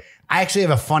this. Right. I actually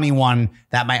have a funny one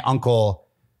that my uncle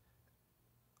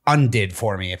undid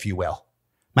for me, if you will.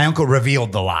 My uncle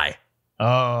revealed the lie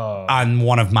on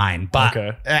one of mine. But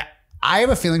I have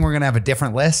a feeling we're going to have a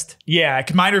different list. Yeah,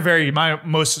 mine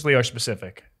mostly are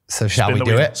specific. So shall we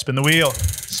do it? Spin the wheel.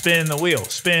 Spin the wheel.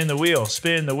 Spin the wheel.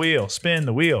 Spin the wheel. Spin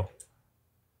the wheel.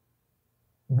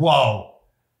 Whoa.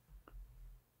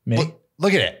 Me?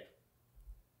 Look at it.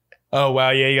 Oh, wow.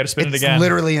 Yeah, you got to spin it again. It's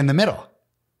literally in the middle.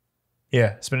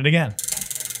 Yeah, spin it again.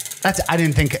 I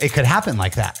didn't think it could happen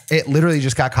like that. It literally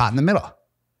just got caught in the middle.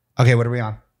 Okay, what are we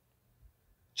on?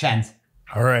 Chenz.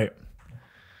 All right.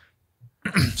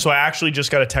 So I actually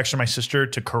just got a text from my sister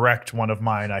to correct one of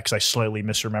mine because I slightly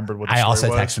misremembered what the story was. I also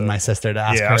texted my sister to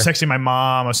ask her. Yeah, I was texting my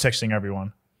mom. I was texting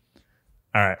everyone.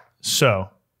 All right. So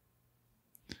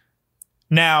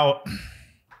now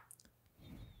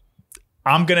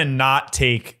I'm going to not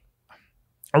take...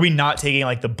 Are we not taking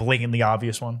like the blatantly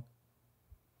obvious one?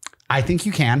 I think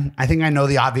you can. I think I know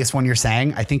the obvious one you're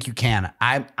saying. I think you can.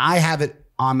 I have it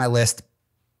on my list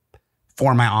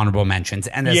for my honorable mentions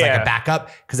and as like a backup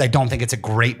because I don't think it's a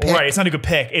great pick. Right. It's not a good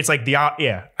pick. It's like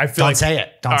I feel Don't say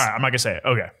it. All right. I'm not going to say it.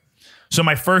 Okay. So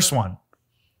my first one.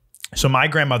 So my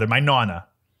grandmother, my Nana,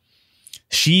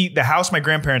 the house my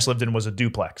grandparents lived in was a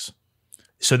duplex.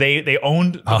 So they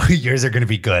owned. Oh, yours are going to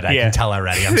be good. I can tell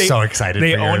already. I'm so excited for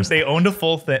yours. They owned a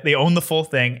full thing. They owned the full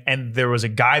thing. And there was a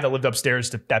guy that lived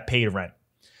upstairs that paid rent.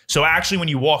 So actually when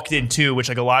you walked in too, which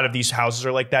like a lot of these houses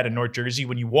are like that in North Jersey,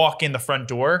 when you walk in the front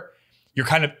door, you're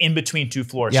kind of in between two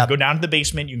floors. Yep. You go down to the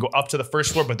basement, you can go up to the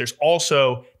first floor, but there's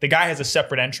also, the guy has a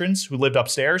separate entrance who lived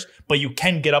upstairs, but you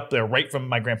can get up there right from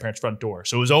my grandparents' front door.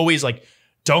 So it was always like,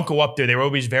 don't go up there. They were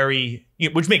always very,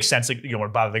 which makes sense, like, you don't want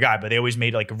to bother the guy, but they always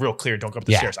made like real clear, don't go up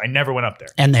the stairs. I never went up there.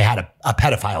 And they had a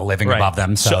pedophile living above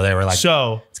them. So they were like,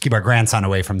 let's keep our grandson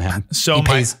away from him. So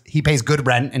he pays good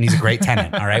rent and he's a great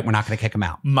tenant. All right. We're not going to kick him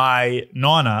out. My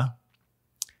Nana,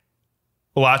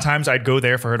 a lot of times I'd go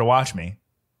there for her to watch me.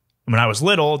 When I was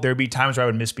little, there'd be times where I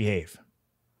would misbehave.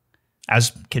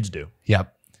 as kids do.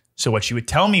 Yep. So what she would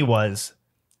tell me was,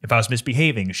 if I was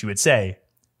misbehaving, she would say,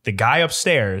 the guy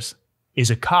upstairs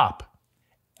is a cop.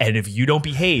 And if you don't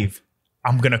behave,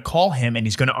 I'm going to call him and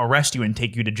he's going to arrest you and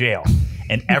take you to jail.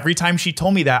 And every time she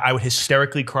told me that, I would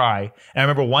hysterically cry. And I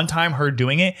remember one time her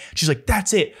doing it. She's like,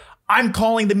 that's it. I'm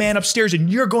calling the man upstairs and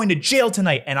you're going to jail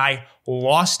tonight. And I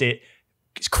lost it.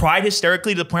 Cried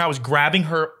hysterically to the point I was grabbing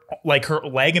her her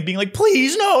leg and being like,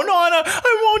 please, no, Nana,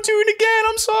 I won't do it again.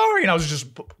 I'm sorry. And I was just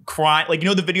crying. Like, you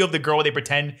know, the video of the girl where they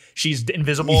pretend she's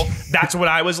invisible? That's what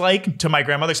I was like to my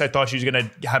grandmother, because I thought she was going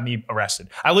to have me arrested.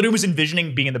 I literally was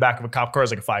envisioning being in the back of a cop car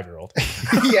as like a 5-year-old.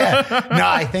 Yeah. No,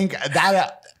 I think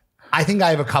I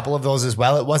have a couple of those as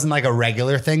well. It wasn't like a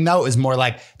regular thing, though. It was more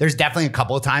like there's definitely a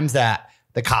couple of times that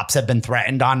the cops have been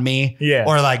threatened on me. Yeah.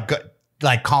 Or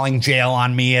like calling jail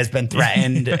on me has been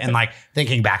threatened. And like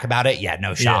thinking back about it, yeah,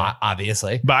 no shot,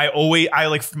 obviously. But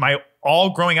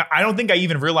all growing up, I don't think I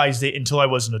even realized it until I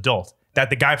was an adult that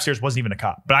the guy upstairs wasn't even a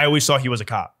cop. But I always saw he was a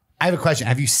cop. I have a question.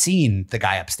 Have you seen the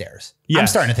guy upstairs? Yes. I'm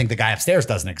starting to think the guy upstairs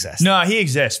doesn't exist. No, he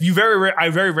exists. I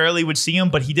very rarely would see him,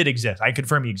 but he did exist. I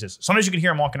confirm he exists. Sometimes you could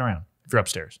hear him walking around if you're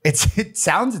upstairs. It's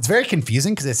very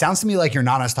confusing because it sounds to me like your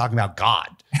Nana's talking about God.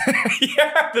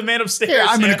 Yeah, the man upstairs. Here,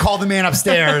 I'm going to call the man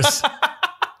upstairs.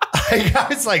 I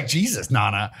was like, Jesus,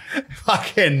 Nana.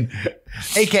 Fucking,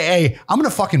 AKA, I'm going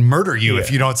to fucking murder you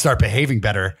if you don't start behaving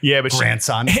better, but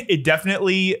grandson. It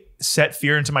definitely set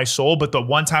fear into my soul. But the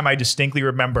one time I distinctly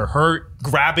remember her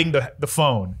grabbing the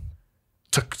phone,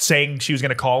 saying she was going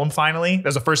to call him finally. That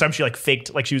was the first time she like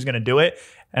faked like she was going to do it.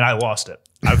 And I lost it.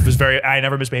 I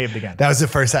never misbehaved again. That was the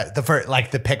first time.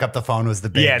 The pick up the phone was the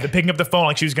big. Yeah, the picking up the phone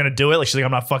like she was going to do it. Like she's like,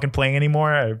 I'm not fucking playing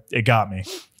anymore. It got me.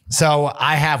 So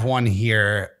I have one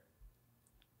here.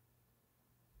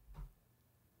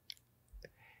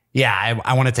 Yeah,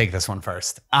 I want to take this one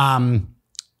first.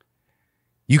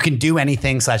 You can do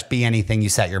anything / be anything you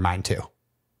set your mind to.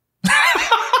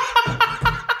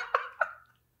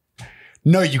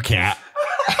 No, you can't.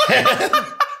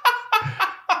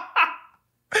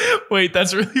 Wait,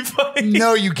 that's really funny.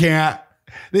 No, you can't.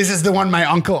 This is the one my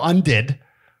uncle undid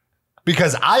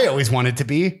because I always wanted to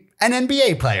be an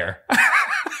NBA player.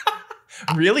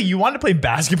 Really? You wanted to play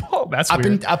basketball? That's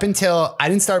weird. Up until I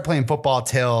didn't start playing football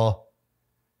till.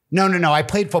 No. I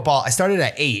played football. I started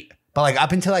at 8, but like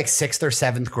up until like 6th or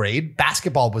 7th grade,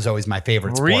 basketball was always my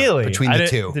favorite sport. Really? Between the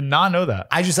two. Did not know that.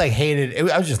 I just like hated it.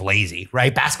 I was just lazy,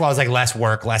 right? Basketball was like less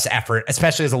work, less effort,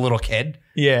 especially as a little kid.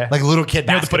 Yeah. Like little kid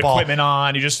basketball. You have to put equipment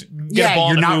on. You just get a ball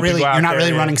you're in the not hoop really and go out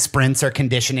there, running sprints or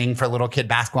conditioning for little kid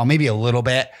basketball. Maybe a little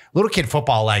bit. Little kid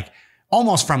football, like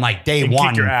almost from like day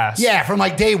one. Kick your ass. Yeah, from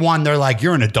like day one, they're like,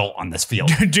 you're an adult on this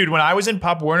field. Dude, when I was in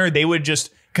Pop Warner, they would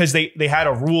just, because they had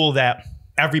a rule that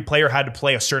every player had to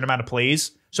play a certain amount of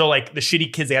plays. So like the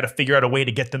shitty kids, they had to figure out a way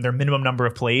to get them their minimum number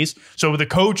of plays. So the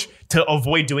coach, to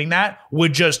avoid doing that,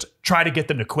 would just try to get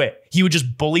them to quit. He would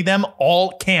just bully them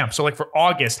all camp. So like for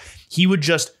August, he would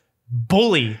just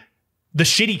bully the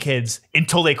shitty kids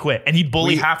until they quit. And he'd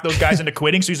bully half those guys into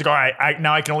quitting. So he's like, all right,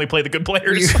 now I can only play the good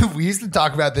players. We used to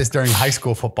talk about this during high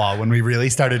school football when we really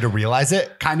started to realize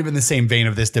it, kind of in the same vein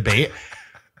of this debate.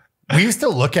 We used to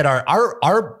look at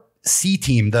our C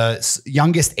team, the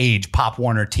youngest age Pop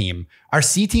Warner team. Our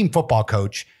C team football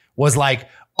coach was like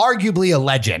arguably a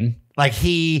legend. Like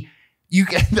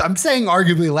I'm saying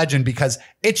arguably a legend because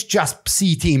it's just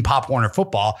C team Pop Warner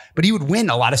football, but he would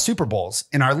win a lot of Super Bowls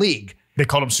in our league. They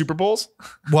called them Super Bowls?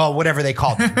 Well, whatever they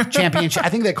called them. Championship. I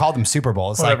think they called them Super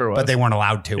Bowls, whatever it was. But they weren't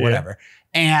allowed to, whatever.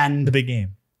 And the big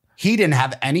game. He didn't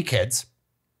have any kids.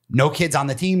 No kids on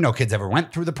the team. No kids ever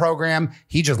went through the program.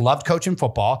 He just loved coaching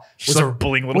football. Was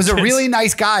a really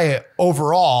nice guy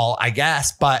overall, I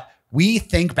guess. But we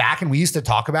think back and we used to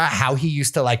talk about how he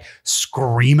used to like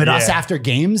scream at us after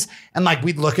games. And like,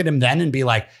 we'd look at him then and be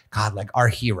like, God, like our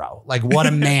hero, like what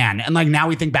a man. And like, now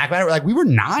we think back about it. We're like, we were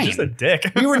 9. Just a dick.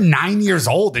 We were 9 years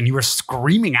old and you were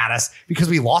screaming at us because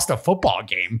we lost a football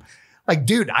game. Like,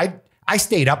 dude, I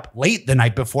stayed up late the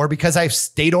night before because I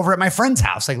stayed over at my friend's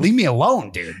house. Like, leave me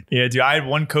alone, dude. Yeah, dude. I had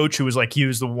one coach who was like, he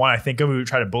was the one I think of who would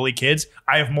try to bully kids.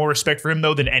 I have more respect for him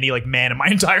though than any like man in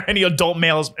my any adult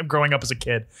males growing up as a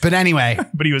kid. But anyway,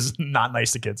 but he was not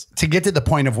nice to kids. To get to the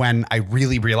point of when I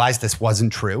really realized this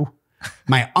wasn't true,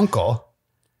 my uncle,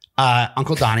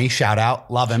 Uncle Donnie, shout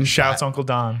out, love him. Shouts Uncle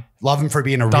Don. Love him for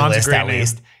being a realist at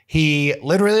least. He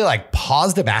literally like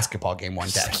paused a basketball game one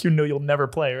day. You know you'll never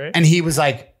play, right? And he was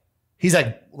like,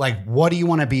 what do you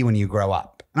want to be when you grow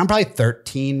up? And I'm probably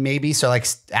 13 maybe. So like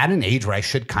at an age where I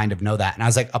should kind of know that. And I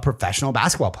was like, a professional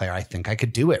basketball player. I think I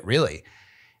could do it really.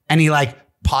 And he like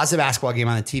paused the basketball game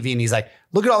on the TV and he's like,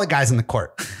 look at all the guys in the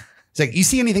court. He's like, you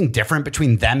see anything different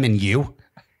between them and you?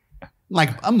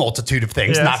 Like a multitude of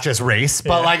things, not just race.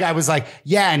 But like, I was like,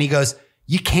 yeah. And he goes,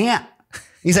 you can't.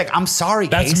 He's like, I'm sorry,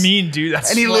 That's Case. mean, dude.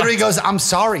 And he literally goes, I'm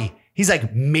sorry. He's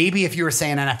like, maybe if you were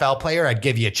saying NFL player, I'd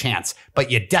give you a chance, but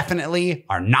you definitely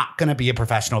are not going to be a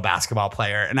professional basketball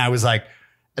player. And I was like,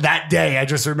 that day, I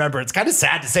just remember, it's kind of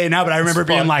sad to say now, but I remember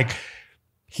being like,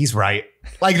 he's right.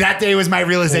 Like that day was my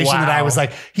realization that I was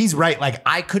like, he's right. Like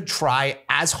I could try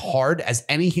as hard as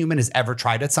any human has ever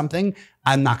tried at something.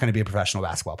 I'm not going to be a professional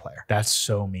basketball player. That's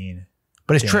so mean.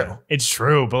 But it's true. It's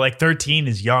true. But like 13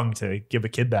 is young to give a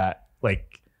kid that.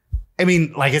 Like, I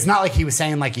mean, like, it's not like he was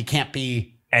saying like you can't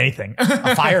be anything.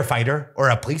 a firefighter or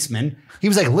a policeman. He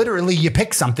was like, literally, you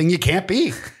pick something you can't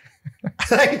be.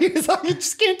 Like, he was like, you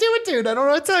just can't do it, dude. I don't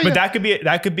know what to tell you. But that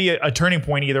could be a turning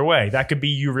point either way. That could be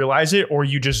you realize it, or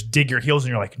you just dig your heels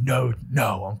and you're like, no,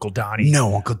 Uncle Donnie.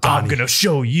 No, Uncle Donnie. I'm going to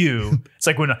show you. It's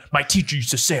like when my teacher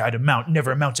used to say I'd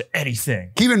never amount to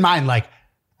anything. Keep in mind, like,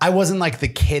 I wasn't like the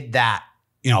kid that,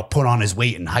 put on his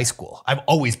weight in high school. I've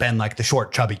always been like the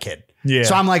short, chubby kid. Yeah.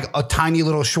 So I'm like a tiny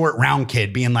little short, round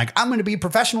kid being like, I'm going to be a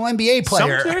professional NBA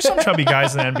player. There's some chubby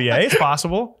guys in the NBA. It's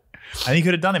possible. I think you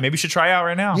could have done it. Maybe you should try out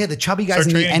right now. Yeah, the chubby guys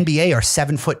in the NBA are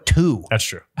 7'2". That's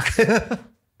true.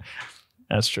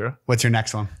 That's true. What's your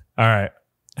next one? All right.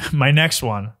 My next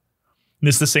one.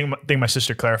 This is the same thing my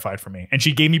sister clarified for me. And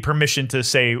she gave me permission to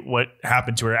say what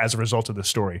happened to her as a result of the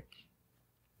story.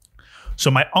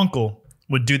 So my uncle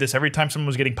would do this every time someone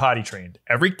was getting potty trained.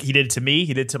 He did it to me.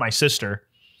 He did it to my sister.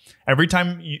 Every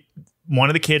time one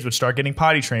of the kids would start getting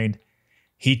potty trained,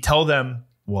 he'd tell them,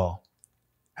 well,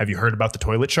 have you heard about the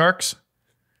toilet sharks?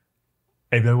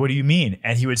 And they'd be like, what do you mean?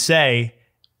 And he would say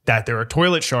that there are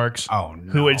toilet sharks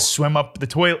who would swim up the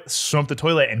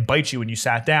toilet and bite you when you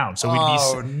sat down. So we'd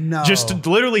be just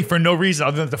literally for no reason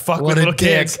other than to fuck with little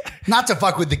kids. Not to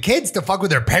fuck with the kids, to fuck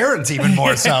with their parents even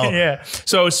more so. Yeah.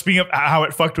 So speaking of how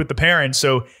it fucked with the parents,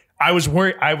 so I was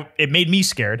worried. It made me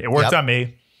scared. It worked on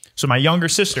me. So my younger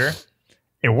sister,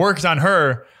 it worked on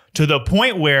her to the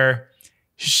point where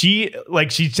she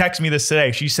texted me this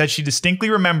today. She said she distinctly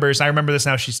remembers, and I remember this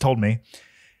now, she's told me,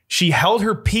 she held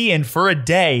her pee in for a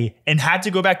day and had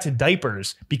to go back to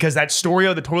diapers because that story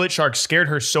of the toilet shark scared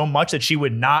her so much that she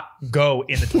would not go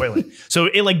in the toilet. So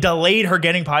it like delayed her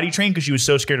getting potty trained because she was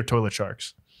so scared of toilet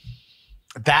sharks.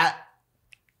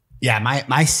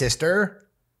 My sister,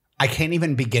 I can't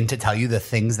even begin to tell you the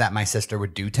things that my sister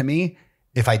would do to me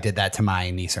if I did that to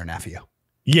my niece or nephew.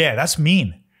 Yeah, that's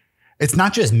mean. It's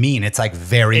not just mean; it's like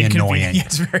very annoying. Yeah,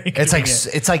 it's very inconvenient.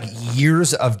 It's like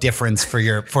years of difference for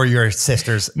your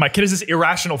sisters. My kid has this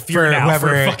irrational fear now for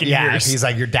fucking years. He's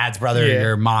like your dad's brother,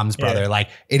 your mom's brother. Like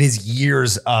it is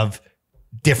years of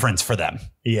difference for them.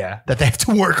 Yeah, that they have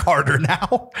to work harder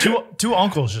now. Two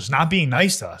uncles just not being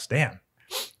nice to us. Damn.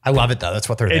 I love it though. That's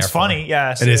what they're there for. It's funny.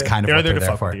 Yes, it is kind of what they're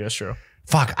there for. That's true.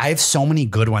 Fuck, I have so many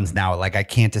good ones now. Like I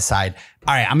can't decide.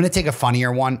 All right, I'm going to take a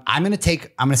funnier one. I'm going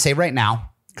to say right now,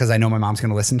 because I know my mom's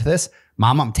going to listen to this.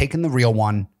 Mom, I'm taking the real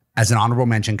one as an honorable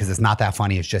mention because it's not that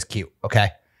funny. It's just cute. Okay.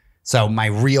 So my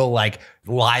real like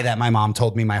lie that my mom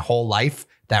told me my whole life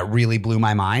that really blew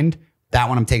my mind. That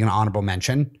one I'm taking an honorable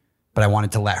mention, but I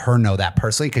wanted to let her know that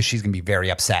personally because she's going to be very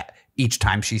upset each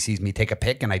time she sees me take a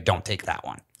pick and I don't take that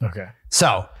one. Okay.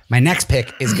 So my next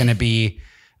pick is going to be,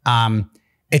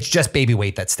 it's just baby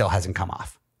weight that still hasn't come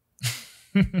off.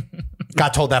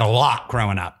 Got told that a lot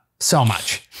growing up. So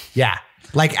much. Yeah.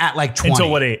 Like at like 20. Until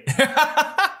what age?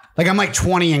 Like I'm like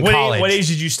 20 in college. What age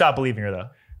did you stop believing her though?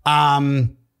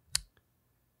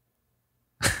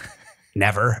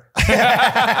 Never.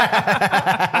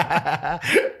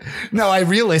 No, I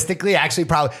realistically actually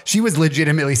probably, she was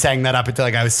legitimately saying that up until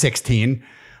like I was 16.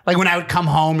 Like when I would come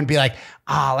home and be like,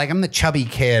 like I'm the chubby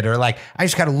kid, or like, I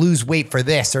just got to lose weight for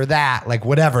this or that, like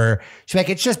whatever. She'd be like,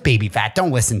 it's just baby fat.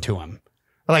 Don't listen to him.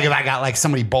 Or like if I got like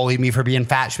somebody bullied me for being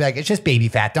fat, she'd be like, it's just baby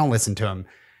fat. Don't listen to him.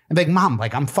 I'd be like, Mom,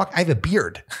 like I have a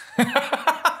beard.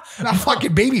 I'm not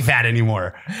fucking baby fat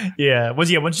anymore. Yeah. Once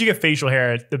you get facial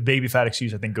hair, the baby fat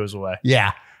excuse I think goes away.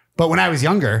 Yeah. But when I was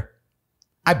younger,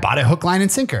 I bought it hook, line,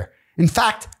 and sinker. In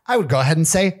fact, I would go ahead and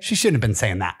say she shouldn't have been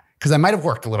saying that because I might have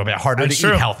worked a little bit harder to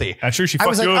eat healthy. I'm sure she I fucked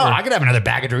was like, you over. I could have another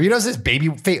bag of Doritos. This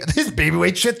baby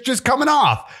weight shit's just coming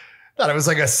off. Thought it was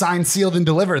like a signed, sealed, and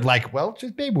delivered. Like, well,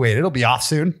 just baby weight. It'll be off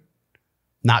soon.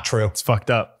 Not true. It's fucked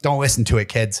up. Don't listen to it,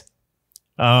 kids.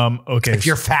 Okay. If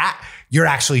you're fat, you're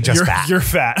actually just fat. You're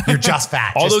fat. You're just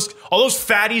fat. all those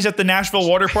fatties at the Nashville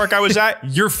water park I was at,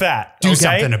 you're fat. Do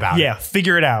something about it. Yeah,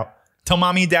 figure it out. Tell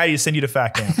mommy and daddy to send you to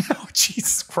fat camp. Oh,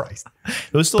 Jesus Christ.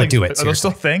 Those still, but do it. Are those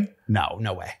still a thing?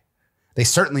 No way. They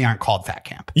certainly aren't called fat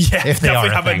camp. Yeah, if they definitely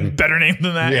are have a better name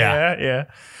than that. Yeah. Yeah.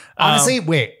 Honestly,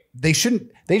 wait, they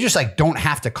shouldn't. They just like don't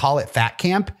have to call it fat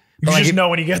camp. You But like just know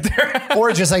when you get there.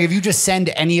 or just like if you just send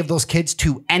any of those kids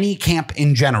to any camp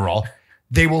in general,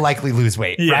 they will likely lose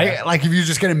weight, right? Like if you're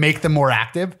just going to make them more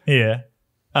active. Yeah.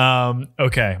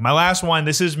 Okay. My last one.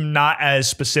 This is not as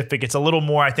specific. It's a little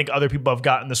more. I think other people have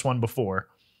gotten this one before.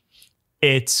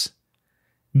 It's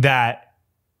that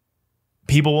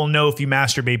people will know if you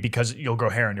masturbate because you'll grow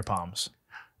hair on your palms.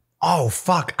 Oh,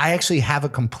 fuck. I actually have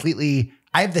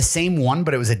I have the same one,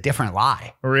 but it was a different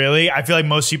lie. Really? I feel like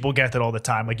most people get that all the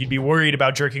time. Like you'd be worried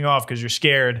about jerking off because you're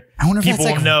scared. I wonder if people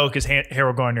that's will know because hair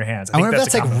will go on your hands. I wonder if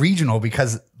that's like regional,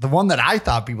 because the one that I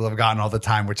thought people have gotten all the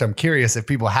time, which I'm curious if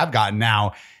people have gotten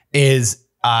now, is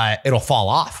it'll fall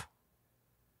off.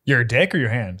 Your dick or your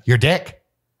hand? Your dick.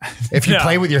 If you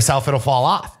play with yourself, it'll fall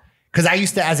off. Because I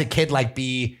used to, as a kid, like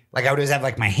I would always have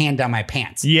like my hand down my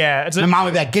pants. Yeah. My mom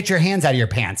would be like, get your hands out of your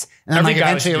pants. And then like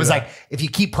eventually it was like, if you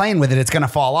keep playing with it, it's going to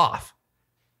fall off.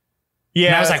 Yeah.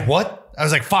 And I was like, what? I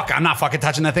was like, fuck, I'm not fucking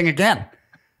touching that thing again.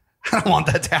 I don't want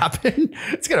that to happen.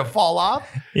 It's going to fall off.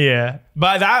 Yeah.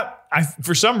 But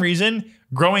for some reason,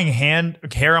 growing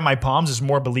hair on my palms is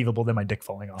more believable than my dick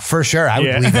falling off. For sure. I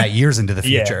would believe that years into the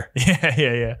future.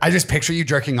 Yeah. I just picture you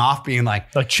jerking off being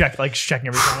like checking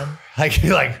every time. like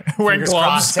you're like wearing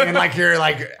gloves. Saying like you're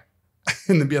like,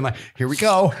 and then being like, here we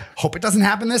go. Hope it doesn't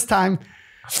happen this time.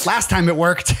 Last time it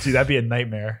worked. Dude, that'd be a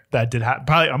nightmare. That did happen.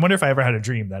 Probably, I wonder if I ever had a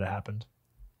dream that it happened.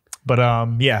 But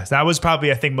yeah, that was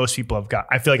probably, I think most people have got.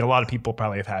 I feel like a lot of people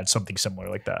probably have had something similar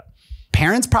like that.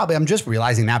 Parents probably, I'm just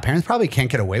realizing now, parents probably can't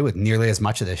get away with nearly as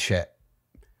much of this shit.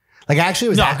 Like I actually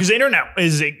was. No, because the internet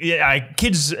is,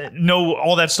 kids know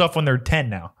all that stuff when they're 10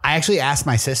 now. I actually asked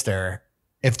my sister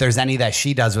if there's any that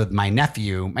she does with my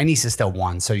nephew. My niece is still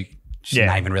 1, so she's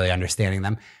not even really understanding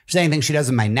them. If there's anything she does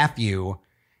with my nephew.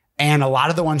 And a lot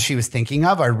of the ones she was thinking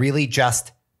of are really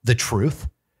just the truth.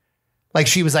 Like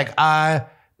she was like,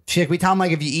 we tell him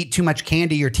like if you eat too much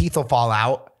candy, your teeth will fall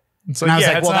out. It's and I was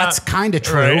like, well, that's kind of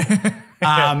true. Right.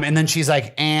 And then she's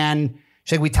like,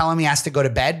 we tell him he has to go to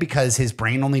bed because his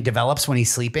brain only develops when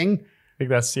he's sleeping. I think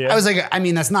that's, I was like, I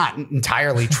mean, that's not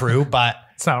entirely true, but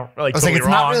it's not like, I was like, it's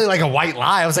not really like a white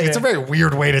lie. I was like, it's a very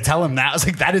weird way to tell him that. I was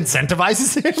like, that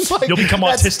incentivizes him. Like, you'll become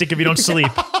autistic if you don't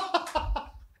sleep.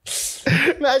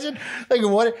 Imagine like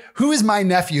who is my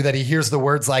nephew that he hears the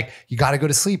words like you got to go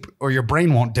to sleep or your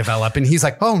brain won't develop, and he's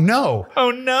like, oh no,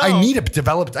 I need a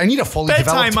fully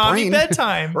developed mommy, brain,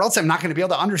 bedtime, or else I'm not going to be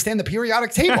able to understand the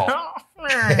periodic table.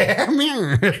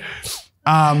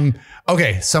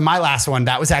 Okay, so my last one,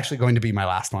 that was actually going to be my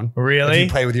last one. Really? If you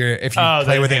play with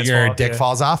it, your dick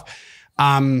falls off.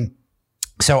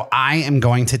 So I am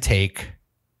going to take.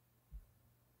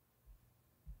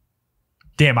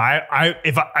 Damn,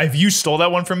 if you stole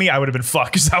that one from me, I would have been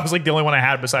fucked because that was like the only one I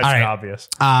had besides the obvious.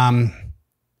 I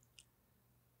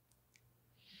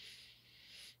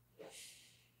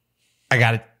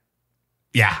got it.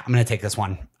 Yeah, I'm going to take this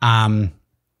one.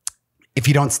 If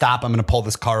you don't stop, I'm going to pull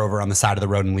this car over on the side of the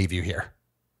road and leave you here.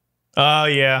 Oh,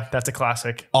 yeah. That's a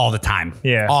classic. All the time.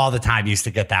 Yeah. All the time used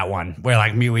to get that one where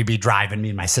like we'd be driving, me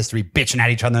and my sister be bitching at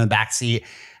each other in the back seat.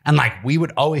 And like we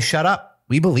would always shut up.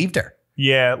 We believed her.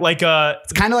 Yeah, like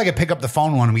it's kind of like a pick up the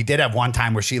phone one. We did have one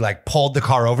time where she like pulled the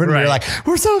car over and we were like,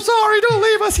 we're so sorry, don't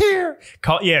leave us here.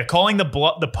 Calling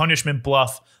the punishment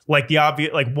bluff, like the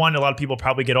obvious, like one, a lot of people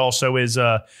probably get also is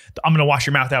I'm gonna wash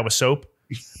your mouth out with soap.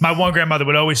 My one grandmother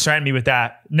would always threaten me with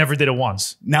that. Never did it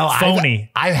once. No, phony.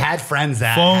 I've had friends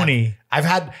that phony. I've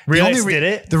had did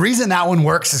it. The reason that one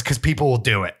works is because people will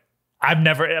do it. I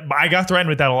got threatened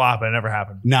with that a lot, but it never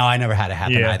happened. No, I never had it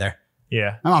happen either.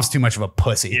 Yeah. My mom's too much of a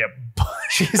pussy. Yeah.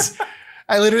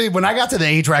 I literally, when I got to the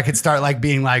age where I could start like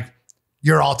being like,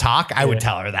 you're all talk, I would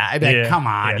tell her that. I'd be like, come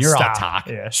on, you're all talk.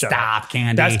 Yeah, stop,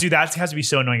 Candy. That has to be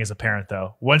so annoying as a parent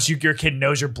though. Once your kid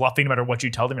knows you're bluffing no matter what you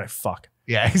tell them, you're like, fuck.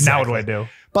 Yeah, exactly. Now what do I do?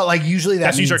 But like usually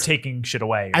that's when you start taking shit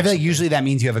away. I feel like usually that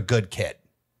means you have a good kid.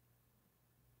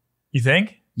 You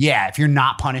think? Yeah, if you're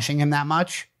not punishing him that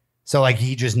much. So like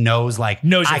he just knows I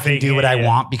can do what I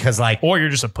want because like. Or you're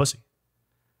just a pussy.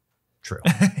 True.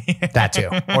 That too.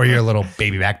 Or you're a little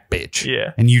baby back bitch.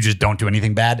 Yeah. And you just don't do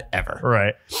anything bad ever.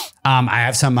 Right. I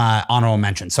have some honorable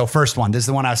mentions. So first one, this is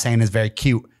the one I was saying is very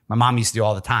cute. My mom used to do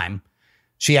all the time.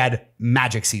 She had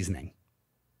magic seasoning.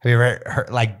 Have you ever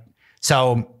heard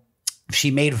so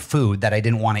she made food that I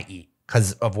didn't want to eat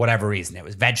because of whatever reason. It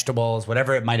was vegetables,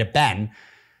 whatever it might have been.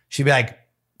 She'd be like,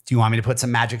 do you want me to put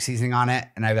some magic seasoning on it?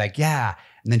 And I'd be like, yeah.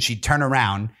 And then she'd turn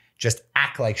around, just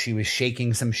act like she was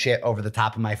shaking some shit over the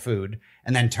top of my food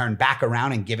and then turn back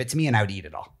around and give it to me and I would eat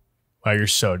it all. Wow, you're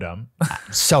so dumb.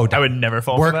 So dumb. I would never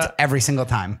fall for Worked that. every single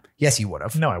time. Yes, you would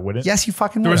have. No, I wouldn't. Yes, you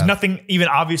fucking would. There was nothing even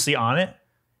obviously on it.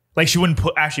 Like she wouldn't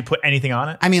actually put anything on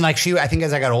it. I mean, like I think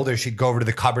as I got older, she'd go over to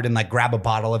the cupboard and like grab a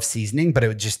bottle of seasoning, but it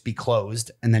would just be closed.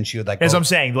 And then she would like, As I'm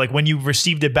saying, like when you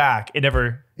received it back, it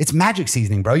never. it's magic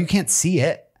seasoning, bro. You can't see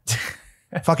it.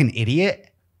 Fucking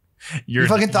idiot. You're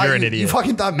You an idiot. You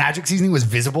fucking thought magic seasoning was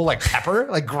visible like pepper,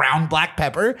 like ground black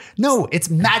pepper? No, it's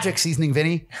magic seasoning,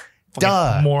 Vinny.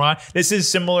 Duh. Moron. This is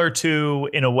similar to,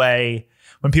 in a way,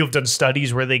 when people have done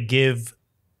studies where they give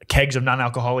kegs of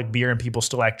non-alcoholic beer and people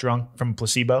still act drunk from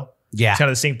placebo. Yeah. It's kind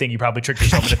of the same thing. You probably tricked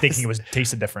yourself into thinking it was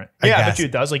tasted different. I Yeah, I guess. bet you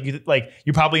it does. Like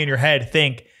you probably in your head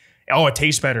think, oh, it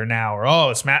tastes better now, or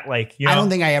oh, it's like, you know. I don't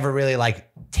think I ever really like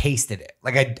tasted it.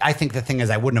 Like I think the thing is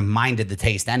I wouldn't have minded the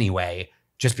taste anyway,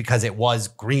 just because it was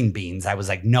green beans. I was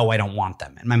like, no, I don't want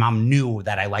them. And my mom knew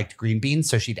that I liked green beans,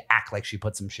 so she'd act like she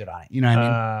put some shit on it. You know what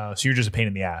I mean? So you're just a pain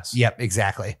in the ass. Yep,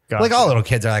 exactly. Gotcha. Like all little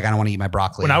kids are like, I don't want to eat my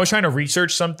broccoli. When I was trying to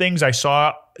research some things, I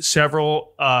saw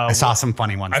several. I saw some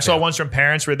funny ones. I saw too. ones from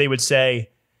parents where they would say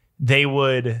they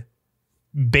would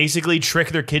basically trick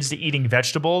their kids to eating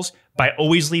vegetables by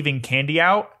always leaving candy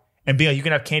out and being like, you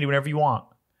can have candy whenever you want.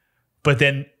 But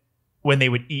then when they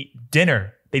would eat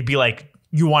dinner, they'd be like,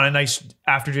 you want a nice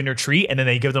after dinner treat? And then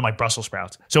they give them like Brussels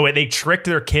sprouts. So they tricked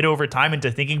their kid over time into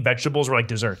thinking vegetables were like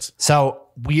desserts. So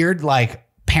weird, like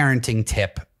parenting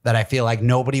tip that I feel like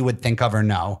nobody would think of or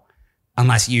know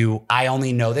unless I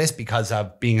only know this because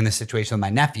of being in this situation with my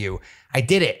nephew. I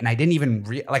did it and I didn't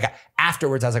even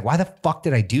afterwards I was like, why the fuck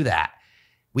did I do that?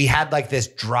 We had like this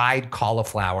dried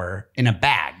cauliflower in a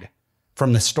bag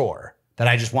from the store that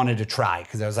I just wanted to try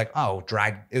because I was like, oh,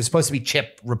 dried. It was supposed to be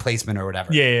chip replacement or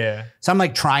whatever. Yeah. So I'm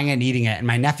like trying it and eating it. And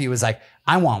my nephew was like,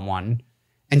 I want one.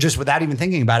 And just without even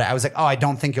thinking about it, I was like, oh, I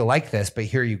don't think you'll like this, but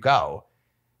here you go.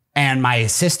 And my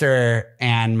sister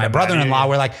and my brother-in-law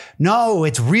were like, no,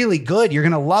 it's really good. You're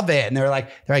going to love it. And they're like,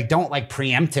 don't like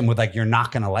preempt him with like, you're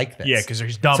not going to like this. Yeah, because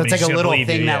he's dumb. So it's like a little thing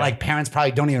that yeah. like parents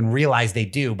probably don't even realize they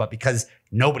do. But because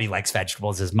nobody likes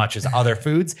vegetables as much as other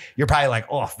foods, you're probably like,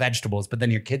 oh, vegetables. But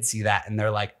then your kids see that and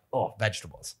they're like, oh,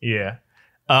 vegetables. Yeah.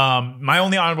 My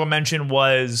only honorable mention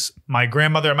was my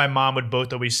grandmother and my mom would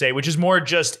both always say, which is more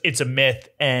just it's a myth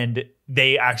and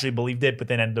they actually believed it, but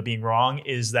then ended up being wrong,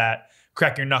 is that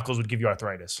cracking your knuckles would give you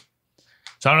arthritis.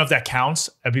 So I don't know if that counts.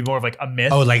 It'd be more of like a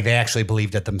myth. Oh, like they actually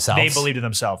believed it themselves. They believed it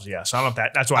themselves, yeah. So I don't know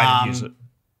if that's why I didn't use it.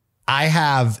 I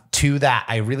have two that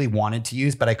I really wanted to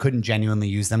use, but I couldn't genuinely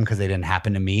use them because they didn't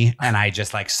happen to me. And I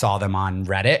just like saw them on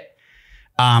Reddit.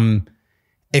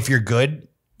 If you're good,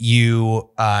 you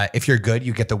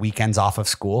get the weekends off of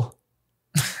school.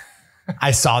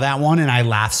 I saw that one and I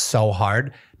laughed so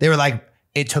hard. They were like,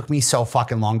 it took me so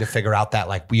fucking long to figure out that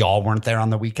like we all weren't there on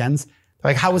the weekends.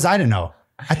 Like, how was I to know?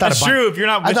 I thought That's true. If you're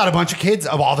not, I thought a bunch of kids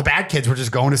of all the bad kids were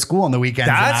just going to school on the weekends.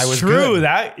 That's and I was true. good.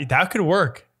 That could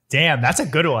work. Damn, that's a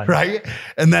good one. Right.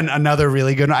 And then another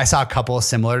really good one, I saw a couple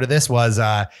similar to this, was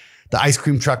the ice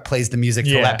cream truck plays the music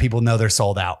to let people know they're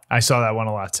sold out. I saw that one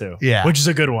a lot too. Yeah. Which is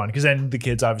a good one because then the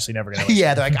kid's obviously never going to.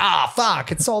 Yeah. They're like,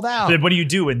 fuck, it's sold out. But what do you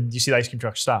do when you see the ice cream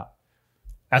truck stop?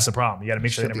 That's the problem. You got to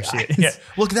make sure they never see it. Yeah.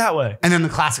 Look that way. And then the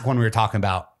classic one we were talking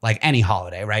about, like any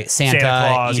holiday, right? Santa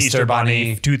Claus, Easter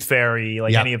Bunny, Tooth Fairy,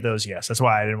 like Yep. any of those. Yes. That's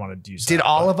why I didn't want to use Did that.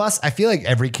 all of us, I feel like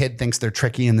every kid thinks they're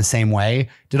tricky in the same way.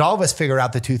 Did all of us figure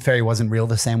out the Tooth Fairy wasn't real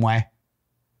the same way?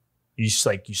 You just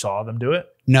like, you saw them do it?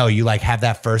 No, you like have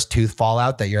that first tooth fall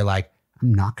out that you're like,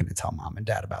 I'm not going to tell mom and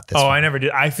dad about this. Oh, one. I never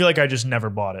did. I feel like I just never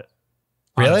bought it.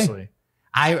 Really? Honestly.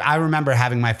 I remember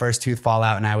having my first tooth fall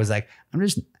out and I was like,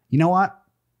 you know what?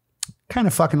 Kind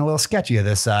of fucking a little sketchy of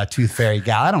this Tooth Fairy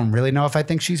gal. I don't really know if I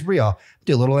think she's real.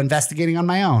 Do a little investigating on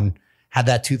my own. Had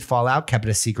that tooth fall out, kept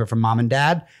it a secret from mom and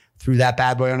dad, threw that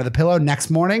bad boy under the pillow. Next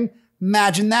morning,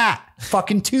 imagine that.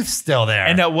 Fucking tooth still there.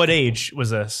 And at what age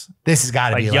was this? This has got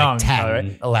to like be young, like 10,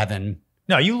 right? 11.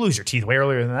 No, you lose your teeth way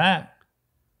earlier than that.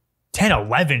 10,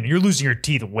 11. You're losing your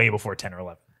teeth way before 10 or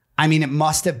 11. I mean, it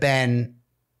must have been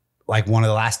like one of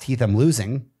the last teeth I'm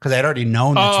losing because I'd already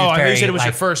known the Tooth I Fairy. thought you said it was like,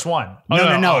 your first one.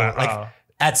 No.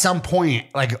 At some point,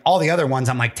 like all the other ones,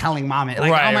 I'm like telling mom, like,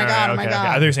 right, oh my God, oh my okay, God.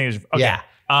 Okay. Other things, okay. Yeah.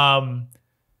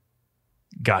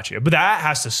 Gotcha. But that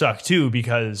has to suck too,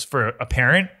 because for a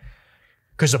parent,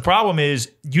 because the problem is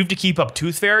you have to keep up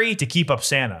Tooth Fairy to keep up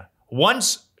Santa.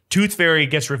 Once Tooth Fairy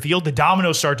gets revealed, the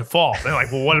dominoes start to fall. They're like,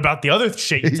 well, what about the other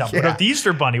shit you tell me? What about the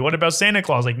Easter Bunny? What about Santa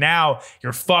Claus? Like now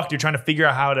you're fucked. You're trying to figure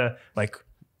out how to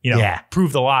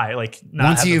prove the lie. Like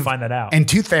not have to find that out. And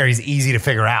Tooth Fairy is easy to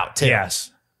figure out too.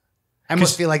 Yes. I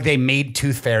almost feel like they made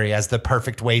Tooth Fairy as the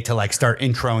perfect way to like start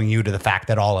introing you to the fact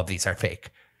that all of these are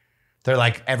fake. They're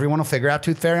like, everyone will figure out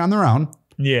Tooth Fairy on their own.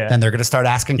 Yeah. then they're going to start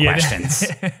asking questions.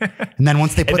 And then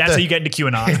once they put that's how you get into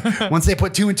QAnon. once they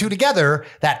put 2 and 2 together,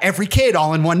 that every kid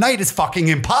all in one night is fucking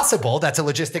impossible. That's a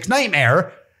logistics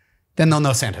nightmare. Then they'll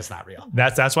know Santa's not real.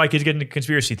 That's why kids get into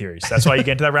conspiracy theories. That's why you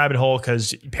get into that rabbit hole,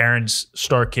 because parents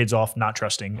start kids off not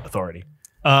trusting authority.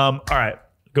 All right,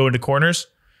 go into corners.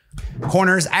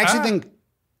 Corners. I actually think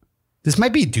this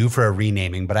might be due for a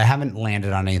renaming, but I haven't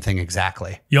landed on anything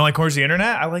exactly. You don't like Corners of the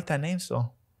Internet? I like that name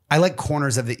still. I like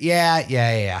corners of the yeah.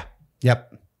 Yep.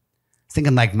 I was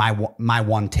thinking like my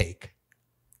one take.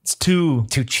 It's too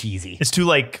cheesy. It's too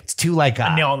like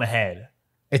a nail on the head.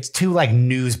 It's too like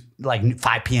news, like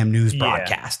 5 p.m. news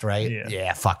broadcast, right?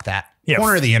 Yeah, fuck that. Yeah,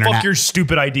 corner of the internet. Fuck your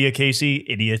stupid idea, Casey,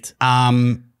 idiot.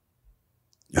 Who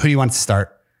do you want to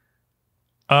start?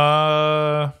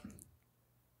 I'll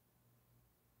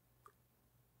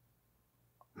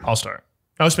start.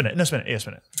 Oh, spin it. No, spin it. Yeah,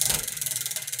 spin it.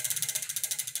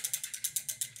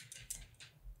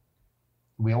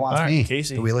 The wheel wants All right, me.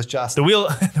 Casey. The wheel is just. The wheel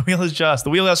is just. The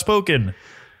wheel has spoken.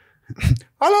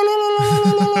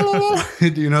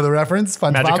 Do you know the reference?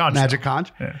 Magic Conch. Magic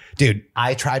Conch. Yeah. Dude,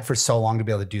 I tried for so long to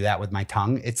be able to do that with my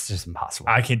tongue. It's just impossible.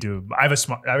 I can't do it. I would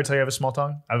tell you I have a small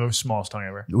tongue. I have the smallest tongue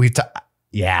ever.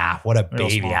 Yeah, what a Real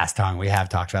baby small. ass tongue. We have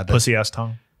talked about this. Pussy ass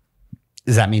tongue.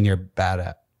 Does that mean you're bad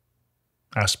at?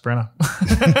 Aspirina.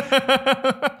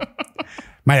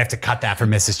 Might have to cut that for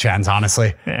Mrs. Chenz,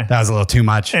 honestly. Yeah. That was a little too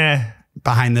much.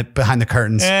 Behind the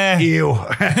curtains. Ew.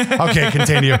 Okay,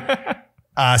 continue.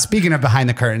 Speaking of behind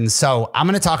the curtains, so I'm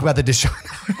going to talk about the DeShaun.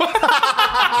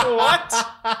 What?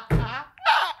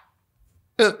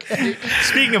 Okay.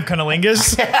 Speaking of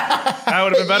cunnilingus, that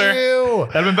would have been better. Ew.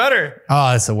 That'd have been better.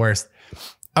 Oh, that's the worst.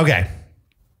 Okay.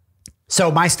 So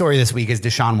my story this week is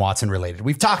DeShaun Watson related.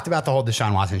 We've talked about the whole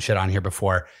DeShaun Watson shit on here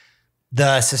before.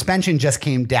 The suspension just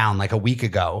came down like a week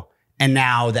ago, and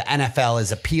now the NFL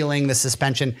is appealing the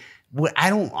suspension. I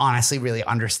don't honestly really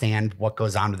understand what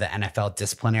goes on with the NFL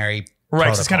disciplinary Right,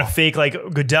 'cause it's kind protocol. of fake.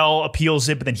 Like Goodell appeals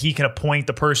it, but then he can appoint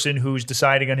the person who's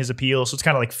deciding on his appeal. So it's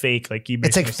kind of like fake. Like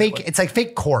It's like fake. It's like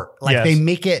fake court. Like Yes. they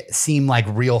make it seem like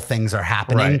real things are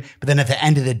happening, Right. but then at the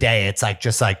end of the day, it's like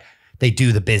just like they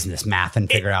do the business math and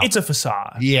figure out. It's a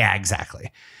facade. Yeah, exactly.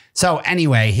 So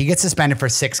anyway, he gets suspended for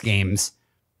 6 games.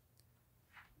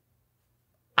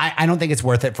 I don't think it's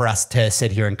worth it for us to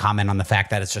sit here and comment on the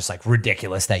fact that it's just like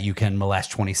ridiculous that you can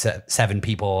molest 27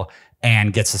 people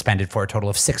and get suspended for a total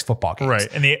of 6 football games. Right.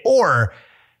 And Or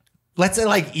let's say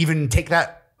like even take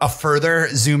that a further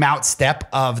zoom out step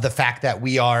of the fact that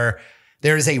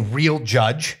there is a real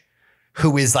judge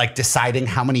who is like deciding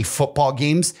how many football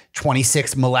games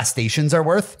 26 molestations are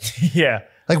worth. yeah.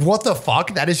 Like what the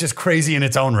fuck? That is just crazy in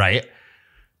its own right.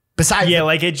 Besides, Yeah,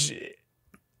 like it's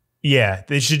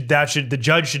the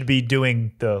judge should be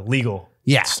doing the legal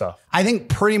stuff. I think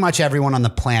pretty much everyone on the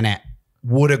planet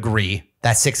would agree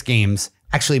that 6 games,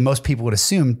 actually most people would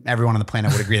assume everyone on the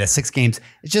planet would agree that 6 games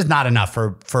is just not enough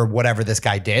for whatever this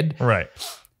guy did. Right.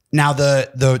 Now,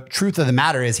 the truth of the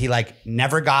matter is he like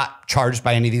never got charged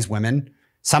by any of these women.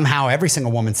 Somehow every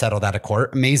single woman settled out of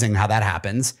court. Amazing how that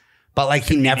happens. But like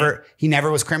he never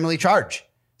was criminally charged.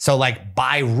 So like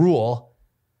by rule,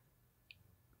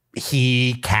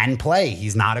 he can play.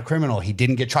 He's not a criminal. He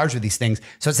didn't get charged with these things.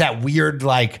 So it's that weird,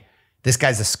 like, this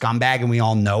guy's a scumbag and we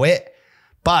all know it.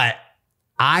 But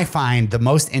I find the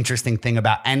most interesting thing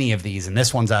about any of these, and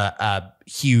this one's a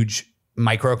huge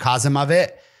microcosm of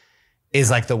it,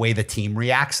 is like the way the team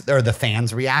reacts or the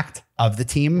fans react of the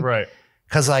team. Right.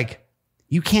 Because like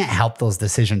you can't help those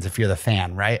decisions if you're the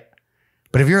fan, right?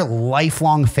 But if you're a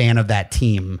lifelong fan of that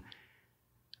team,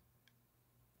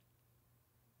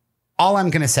 all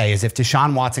I'm going to say is if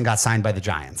DeShaun Watson got signed by the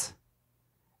Giants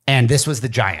and this was the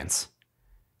Giants,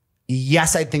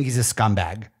 yes, I think he's a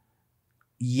scumbag.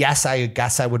 Yes, I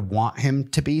guess I would want him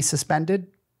to be suspended,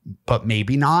 but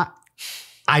maybe not.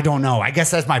 I don't know. I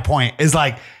guess that's my point is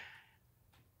like,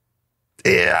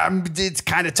 yeah, it's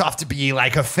kind of tough to be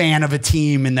like a fan of a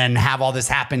team and then have all this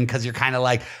happen because you're kind of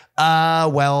like,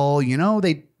 well, you know,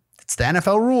 it's the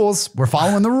NFL rules. We're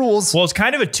following the rules. Well, it's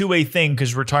kind of a two-way thing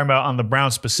because we're talking about on the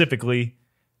Browns specifically.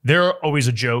 They're always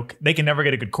a joke. They can never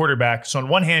get a good quarterback. So on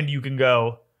one hand, you can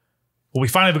go, well, we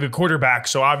finally have a good quarterback,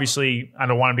 so obviously I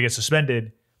don't want him to get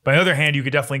suspended. But on the other hand, you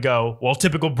could definitely go, well,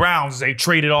 typical Browns, they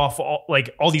traded off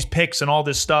all these picks and all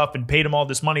this stuff and paid him all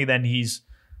this money. Then he's,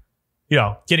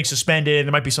 getting suspended.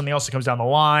 There might be something else that comes down the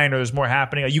line or there's more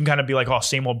happening. Like, you can kind of be like, oh,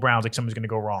 same old Browns, like something's going to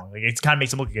go wrong. Like, it kind of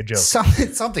makes them look like a joke.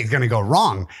 Something's going to go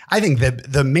wrong. I think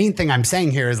the main thing I'm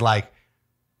saying here is like,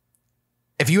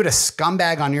 if you had a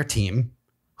scumbag on your team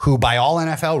who by all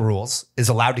NFL rules is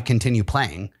allowed to continue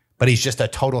playing, but he's just a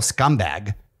total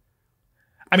scumbag.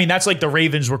 I mean, that's like the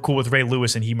Ravens were cool with Ray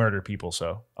Lewis and he murdered people.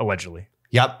 So allegedly.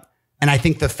 Yep. And I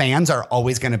think the fans are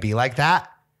always going to be like that.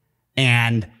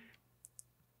 And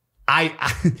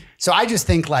so I just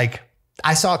think like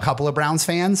I saw a couple of Browns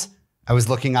fans. I was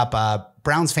looking up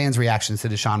Browns fans' reactions to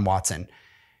DeShaun Watson.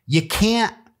 You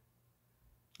can't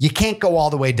go all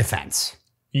the way defense.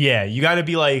 Yeah, you got to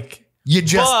be like you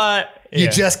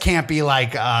just can't be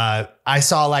like I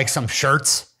saw like some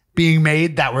shirts being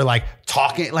made that were like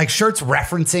talking like shirts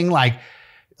referencing like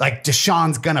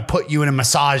DeShaun's gonna put you in a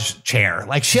massage chair,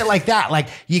 like shit like that. Like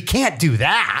you can't do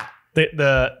that.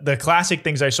 The classic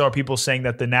things I saw are people saying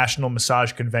that the National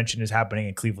Massage Convention is happening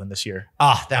in Cleveland this year.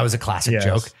 Oh, that was a classic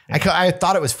joke. Yeah. I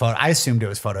thought it was I assumed it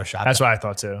was Photoshopped. That's what I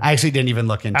thought too. I actually didn't even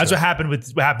look into it. That's what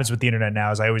happens with the internet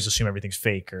now is I always assume everything's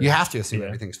fake. You have to assume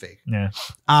everything's fake. Yeah.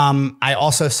 I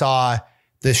also saw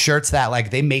the shirts that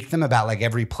like they make them about like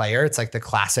every player. It's like the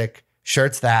classic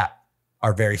shirts that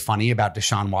are very funny about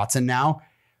DeShaun Watson now,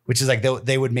 which is like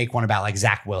they would make one about like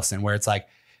Zach Wilson where it's like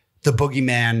the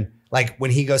boogeyman. Like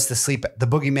when he goes to sleep, the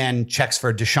boogeyman checks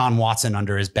for DeShaun Watson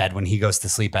under his bed when he goes to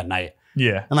sleep at night.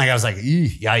 Yeah. And like, I was like,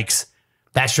 yikes.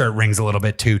 That shirt rings a little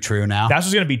bit too true now. That's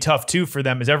what's going to be tough too for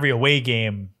them is every away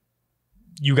game,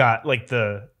 you got like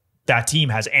that team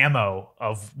has ammo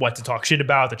of what to talk shit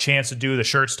about, the chance to do, the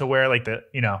shirts to wear, like but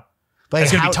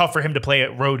it's going to be tough for him to play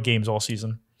at road games all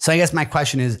season. So I guess my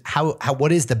question is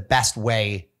what is the best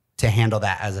way to handle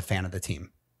that as a fan of the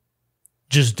team?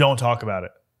 Just don't talk about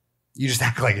it. You just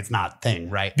act like it's not a thing,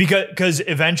 right? Because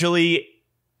eventually,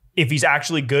 if he's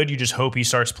actually good, you just hope he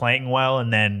starts playing well,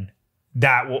 and then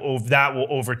that will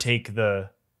overtake the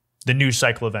news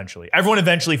cycle eventually. Everyone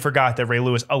eventually forgot that Ray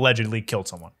Lewis allegedly killed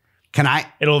someone.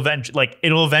 It'll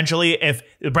eventually, if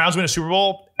the Browns win a Super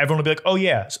Bowl, everyone will be like, oh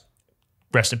yeah,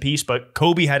 rest in peace. But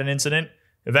Kobe had an incident.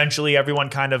 Eventually, everyone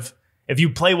if you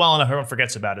play well enough, everyone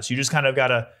forgets about it. So you just kind of got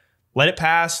to let it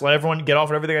pass, let everyone get off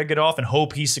whatever they got to get off and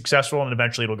hope he's successful and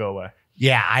eventually it'll go away.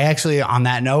 Yeah, I actually, on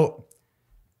that note,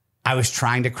 I was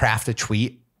trying to craft a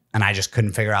tweet and I just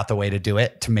couldn't figure out the way to do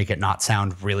it to make it not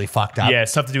sound really fucked up. Yeah,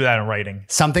 it's tough to do that in writing.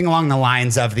 Something along the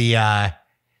lines of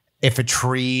if a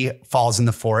tree falls in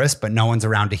the forest but no one's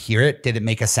around to hear it, did it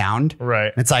make a sound?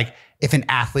 Right. And it's like if an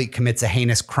athlete commits a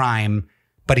heinous crime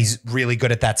but he's really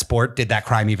good at that sport, did that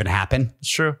crime even happen? It's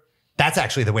true. That's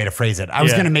actually the way to phrase it. I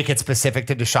was going to make it specific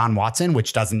to DeShaun Watson,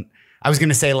 which doesn't, I was going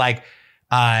to say like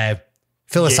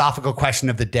philosophical question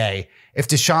of the day. If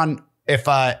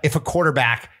a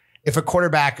quarterback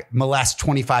molests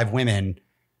 25 women,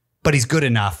 but he's good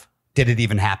enough, did it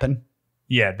even happen?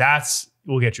 Yeah,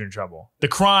 will get you in trouble. The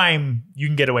crime, you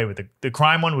can get away with it. The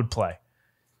crime one would play.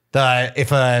 The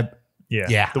way you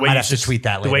just tweet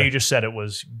that later. The way you just said it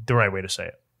was the right way to say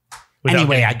it.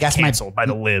 Anyway, I guess canceled by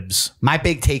the libs. My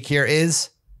big take here is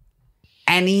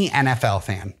any NFL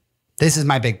fan. This is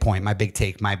my big point, my big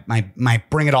take, my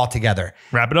bring it all together.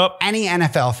 Wrap it up. Any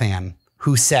NFL fan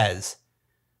who says,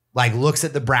 like, looks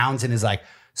at the Browns and is like,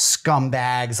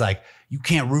 scumbags, like, you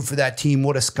can't root for that team.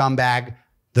 What a scumbag.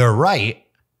 They're right.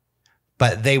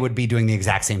 But they would be doing the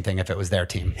exact same thing if it was their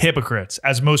team. Hypocrites,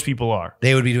 as most people are.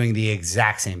 They would be doing the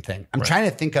exact same thing. I'm trying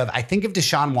to think I think if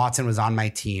DeShaun Watson was on my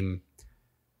team,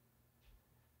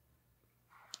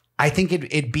 I think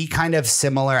it'd be kind of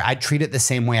similar. I'd treat it the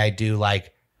same way I do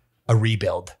like a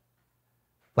rebuild.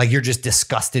 Like you're just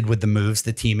disgusted with the moves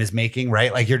the team is making,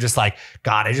 right? Like you're just like,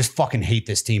 God, I just fucking hate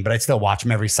this team, but I still watch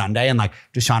them every Sunday. And like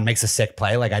DeShaun makes a sick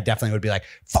play. Like I definitely would be like,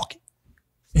 fuck it.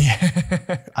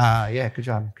 Yeah. Good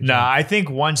job. I think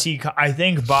once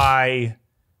by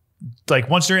like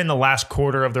once they're in the last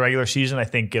quarter of the regular season, I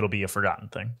think it'll be a forgotten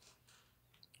thing.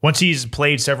 Once he's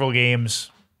played several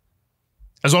games,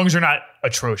 as long as they're not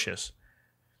atrocious.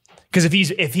 Because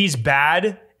if he's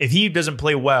bad, if he doesn't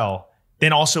play well,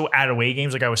 then also at away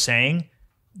games, like I was saying,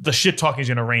 the shit talking is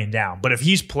going to rain down. But if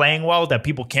he's playing well, that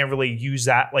people can't really use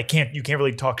that, like you can't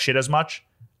really talk shit as much,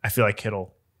 I feel like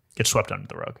Kittle gets swept under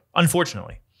the rug.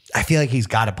 Unfortunately. I feel like he's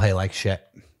got to play like shit.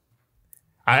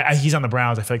 He's on the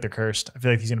Browns. I feel like they're cursed. I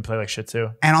feel like he's going to play like shit too.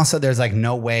 And also there's like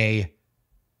no way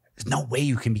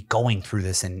you can be going through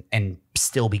this and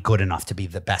still be good enough to be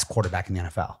the best quarterback in the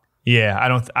NFL.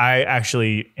 Yeah, I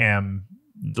actually am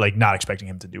like not expecting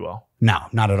him to do well. No,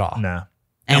 not at all. No.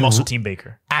 And I'm also Team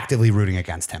Baker. Actively rooting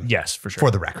against him. Yes, for sure.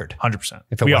 For the record. 100%.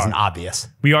 If it wasn't obvious.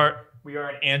 We are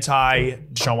an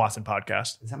anti-DeShaun Watson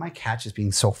podcast. Is that my cat just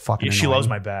being so fucking annoying? She loves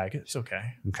my bag. It's okay.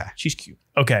 Okay. She's cute.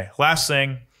 Okay, last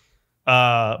thing.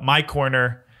 My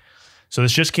corner. So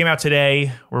this just came out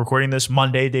today. We're recording this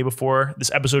Monday, day before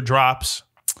this episode drops.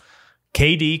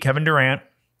 KD, Kevin Durant,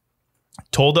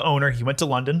 told the owner he went to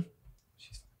London.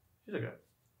 She's okay.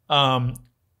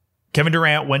 Kevin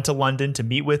Durant went to London to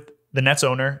meet with the Nets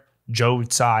owner, Joe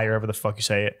Tsai, or however the fuck you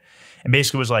say it, and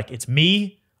basically was like, it's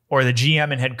me or the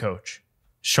GM and head coach.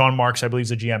 Sean Marks, I believe, is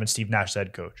the GM, and Steve Nash is the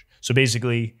head coach. So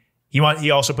basically, he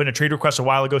also put in a trade request a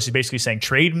while ago. So he's basically saying,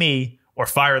 trade me or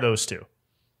fire those two.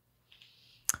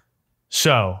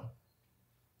 So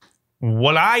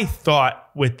what I thought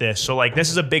with this, so like this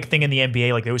is a big thing in the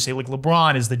NBA. Like they always say, like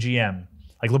LeBron is the GM.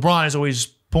 Like LeBron is always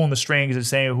pulling the strings and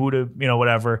saying who to,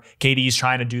 whatever. KD's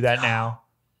trying to do that now.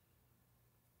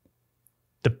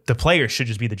 The players should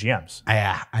just be the GMs.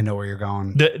 Yeah, I know where you're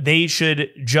going. They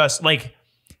should just like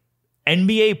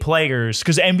NBA players,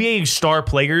 because NBA star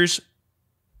players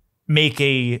make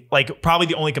probably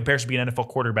the only comparison to be an NFL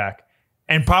quarterback.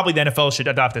 And probably the NFL should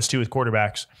adopt this too with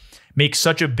quarterbacks. Make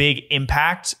such a big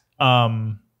impact. I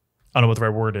don't know what the right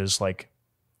word is. Like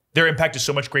their impact is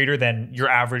so much greater than your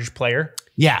average player.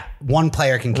 Yeah, one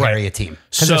player can carry a team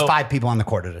because there's 5 people on the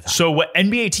court at a time. So what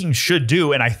NBA teams should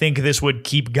do, and I think this would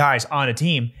keep guys on a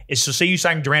team, is so say you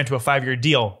sign Durant to a 5-year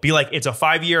deal, be like it's a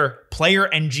 5-year player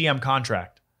and GM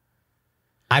contract.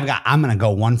 I'm going to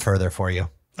go one further for you.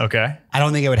 Okay. I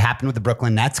don't think it would happen with the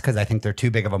Brooklyn Nets because I think they're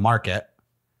too big of a market.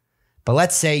 But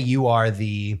let's say you are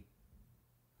the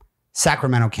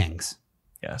Sacramento Kings.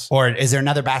 Yes. Or is there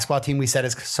another basketball team we said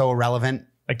is so irrelevant?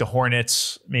 Like the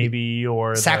Hornets, maybe,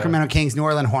 or Sacramento Kings, New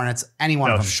Orleans Hornets, any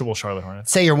one of them. Well, Charlotte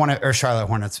Hornets. Say you're or Charlotte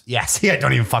Hornets. Yes. I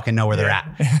don't even fucking know where they're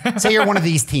at. Say you're one of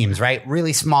these teams, right?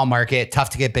 Really small market, tough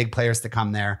to get big players to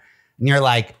come there. And you're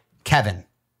like, Kevin,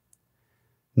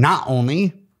 not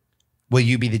only will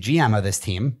you be the GM of this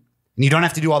team, and you don't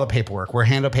have to do all the paperwork. We'll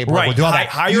handle paperwork. Right. We'll do all that.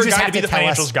 Hire a guy to be the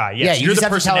financials guy. Yes. Yeah, you're the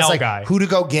personnel guy. Who to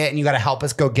go get, and you got to help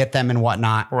us go get them and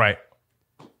whatnot. Right.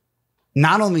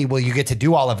 Not only will you get to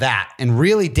do all of that and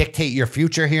really dictate your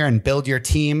future here and build your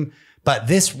team, but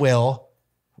this will,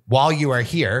 while you are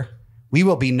here, we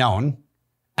will be known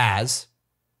as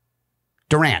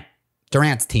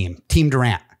Durant's team, Team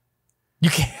Durant. You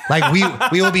can't. Like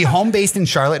we will be home based in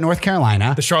Charlotte, North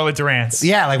Carolina. The Charlotte Durants.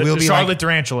 Yeah, like we'll be Charlotte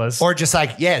Tarantulas. Or just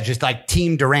like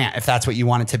Team Durant, if that's what you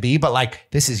want it to be. But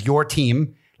like this is your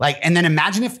team. Like, and then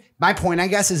imagine if my point, I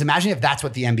guess, is imagine if that's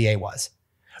what the NBA was.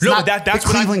 It's no, not that's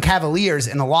the Cleveland Cavaliers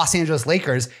and the Los Angeles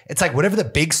Lakers. It's like whatever the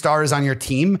big star is on your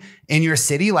team in your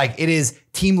city, like it is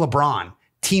Team LeBron,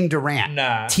 Team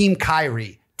Durant, Team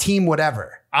Kyrie, Team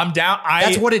whatever. I'm down.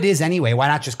 That's what it is anyway. Why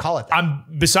not just call it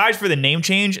that? Besides for the name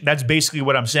change, that's basically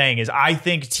what I'm saying is I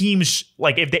think teams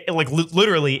like if they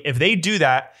literally if they do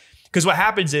that, because what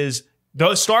happens is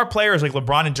those star players like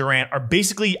LeBron and Durant are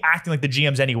basically acting like the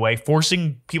GMs anyway,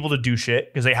 forcing people to do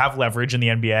shit because they have leverage in the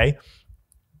NBA.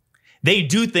 They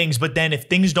do things, but then if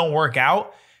things don't work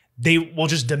out, they will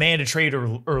just demand a trade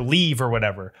or leave or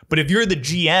whatever. But if you're the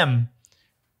GM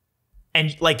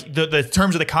and like the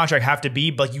terms of the contract have to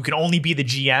be, but you can only be the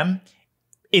GM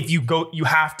if you go,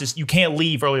 you can't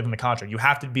leave earlier than the contract. You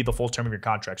have to be the full term of your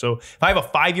contract. So if I have a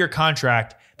 5-year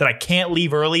contract that I can't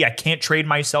leave early, I can't trade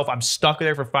myself, I'm stuck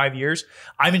there for 5 years,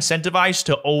 I'm incentivized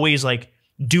to always like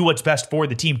do what's best for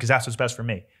the team because that's what's best for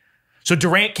me. So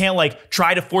Durant can't like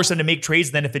try to force them to make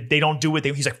trades. Then if they don't do it,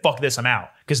 he's like, fuck this, I'm out.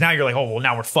 Because now you're like, oh, well,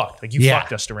 now we're fucked. Like you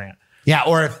fucked us, Durant. Yeah,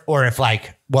 or if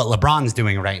like what LeBron's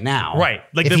doing right now. Right.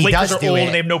 Like the Lakers are old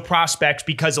and they have no prospects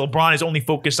because LeBron is only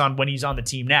focused on when he's on the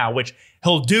team now, which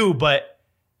he'll do, but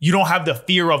you don't have the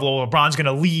fear of, well, LeBron's going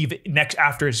to leave next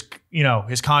after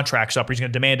his contract's up or he's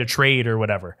going to demand a trade or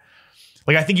whatever.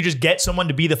 Like I think you just get someone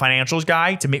to be the financials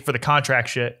guy to make for the contract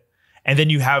shit. And then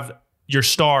you have your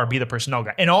star be the personnel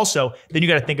guy. And also, then you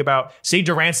got to think about, say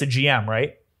Durant's the GM,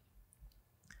 right?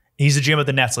 He's the GM of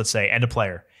the Nets, let's say, and a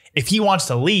player. If he wants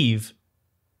to leave,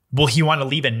 will he want to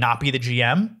leave and not be the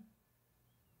GM?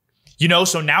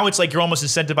 So now it's like you're almost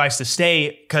incentivized to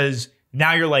stay because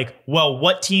now you're like, well,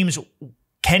 what teams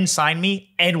can sign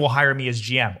me and will hire me as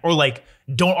GM? Or like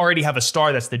don't already have a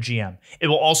star that's the GM. It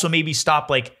will also maybe stop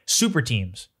like super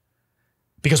teams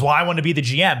because, well, I want to be the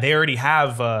GM. They already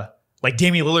have... like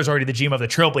Damian Lillard's already the GM of the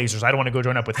Trailblazers. I don't want to go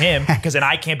join up with him because then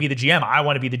I can't be the GM. I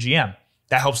want to be the GM.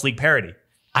 That helps league parity.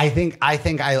 I think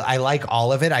I like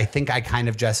all of it. I think I kind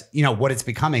of just, what it's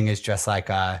becoming is just like,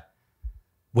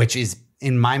 which is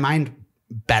in my mind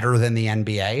better than the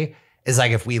NBA is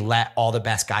like if we let all the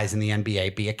best guys in the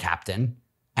NBA be a captain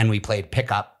and we played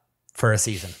pickup for a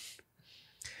season.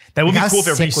 That would be cool if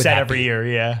it reset every year,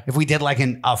 yeah. If we did like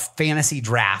a fantasy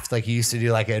draft, like you used to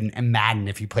do like in Madden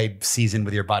if you played season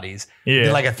with your buddies. Yeah.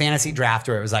 Did like a fantasy draft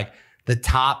where it was like the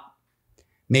top,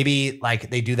 maybe like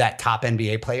they do that top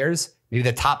NBA players, maybe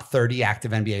the top 30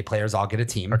 active NBA players all get a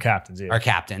team. Or captains, yeah. Or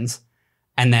captains.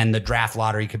 And then the draft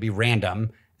lottery could be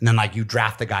random. and then like you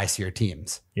draft the guys to your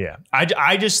teams. Yeah.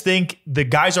 I just think the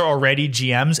guys are already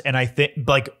GMs, and I think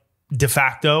like de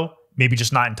facto, maybe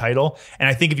just not in title. And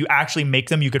I think if you actually make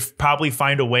them, you could probably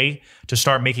find a way to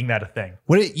start making that a thing.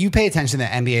 You pay attention to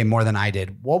the NBA more than I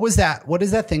did. What was that? What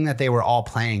is that thing that they were all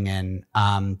playing in?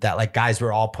 That like guys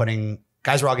were all getting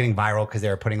viral because they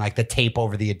were putting like the tape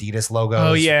over the Adidas logos.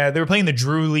 Oh yeah, they were playing the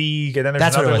Drew League, and then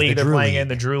there's another league they're playing in,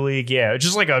 the Drew League. Yeah, it's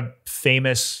just like a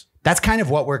famous. That's kind of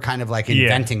what we're kind of like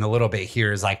inventing a little bit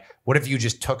here. Is like, what if you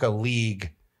just took a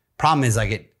league? Problem is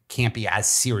like it can't be as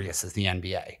serious as the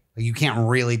NBA. Like, you can't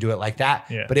really do it like that.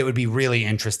 Yeah. But it would be really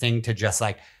interesting to just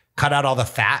like cut out all the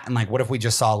fat and like, what if we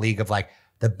just saw a league of like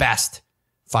the best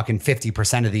fucking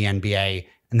 50% of the NBA,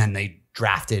 and then they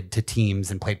drafted to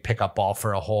teams and played pickup ball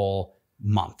for a whole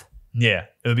month. Yeah,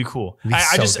 it would be cool. It'd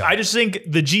be I just think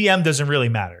the GM doesn't really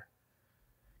matter.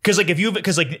 Because like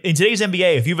in today's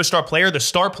NBA, if you have a star player, the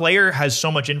star player has so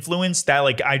much influence that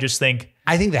like I think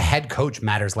the head coach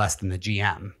matters less than the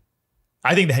GM.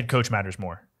 I think the head coach matters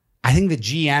more. I think the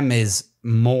GM is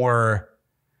more,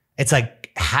 it's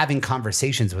like having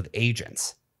conversations with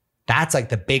agents. That's like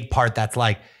the big part. That's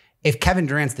like, if Kevin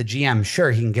Durant's the GM,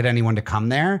 sure, he can get anyone to come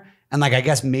there. And like, I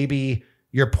guess maybe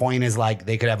your point is like,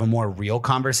 they could have a more real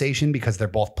conversation because they're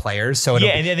both players. So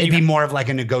it'd be more of like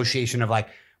a negotiation of like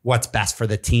what's best for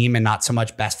the team and not so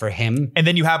much best for him. And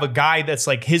then you have a guy that's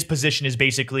like, his position is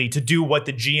basically to do what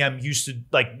the GM used to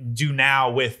like do now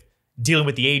with dealing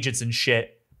with the agents and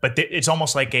shit. But it's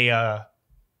almost like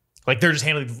like they're just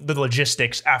handling the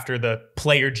logistics after the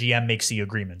player GM makes the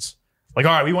agreements. Like,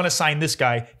 all right, we want to sign this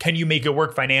guy. Can you make it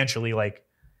work financially? Like,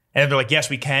 and they're like,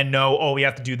 yes, we can. No, oh, we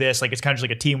have to do this. Like, it's kind of just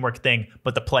like a teamwork thing,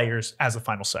 but the players has the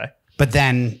final say. But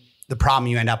then the problem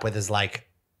you end up with is like,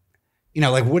 you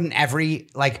know,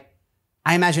 like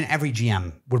I imagine every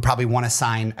GM would probably want to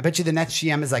sign. I bet you the next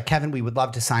GM is like, Kevin, we would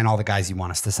love to sign all the guys you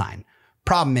want us to sign.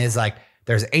 Problem is like,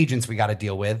 there's agents we got to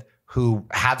deal with who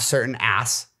have certain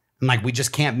asks, and like we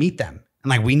just can't meet them. And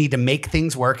like we need to make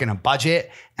things work in a budget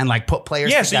and like put players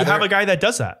together. So you have a guy that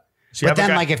does that. But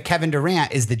then like if Kevin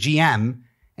Durant is the GM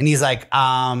and he's like,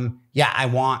 yeah, I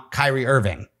want Kyrie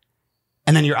Irving.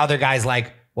 And then your other guy's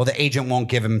like, well, the agent won't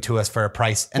give him to us for a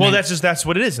price. And well, that's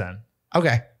what it is then.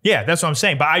 Okay. Yeah, that's what I'm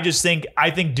saying. But I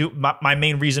think my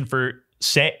main reason for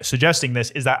suggesting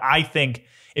this is that I think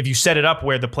if you set it up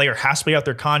where the player has to pay out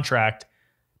their contract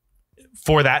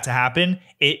for that to happen,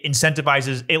 it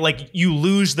incentivizes it. Like you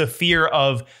lose the fear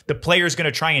of the player's going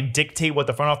to try and dictate what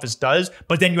the front office does,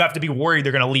 but then you have to be worried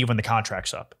they're going to leave when the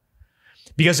contract's up.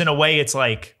 Because in a way it's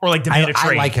like, or like demand a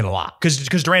trade. I like it a lot.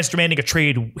 Because Durant's demanding a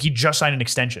trade. He just signed an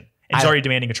extension and he's already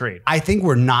demanding a trade. I think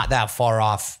we're not that far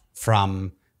off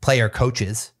from player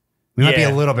coaches. We might be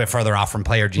a little bit further off from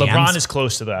player GMs. LeBron is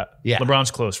close to that. Yeah. LeBron's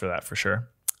close for that for sure.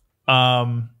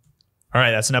 All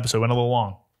right, that's an episode. Went a little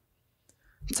long.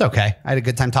 It's okay. I had a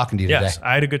good time talking to you today. Yes,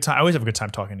 I had a good time. I always have a good time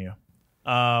talking to you.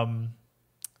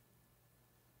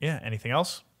 Yeah, anything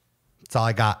else? That's all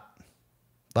I got.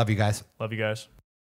 Love you guys. Love you guys.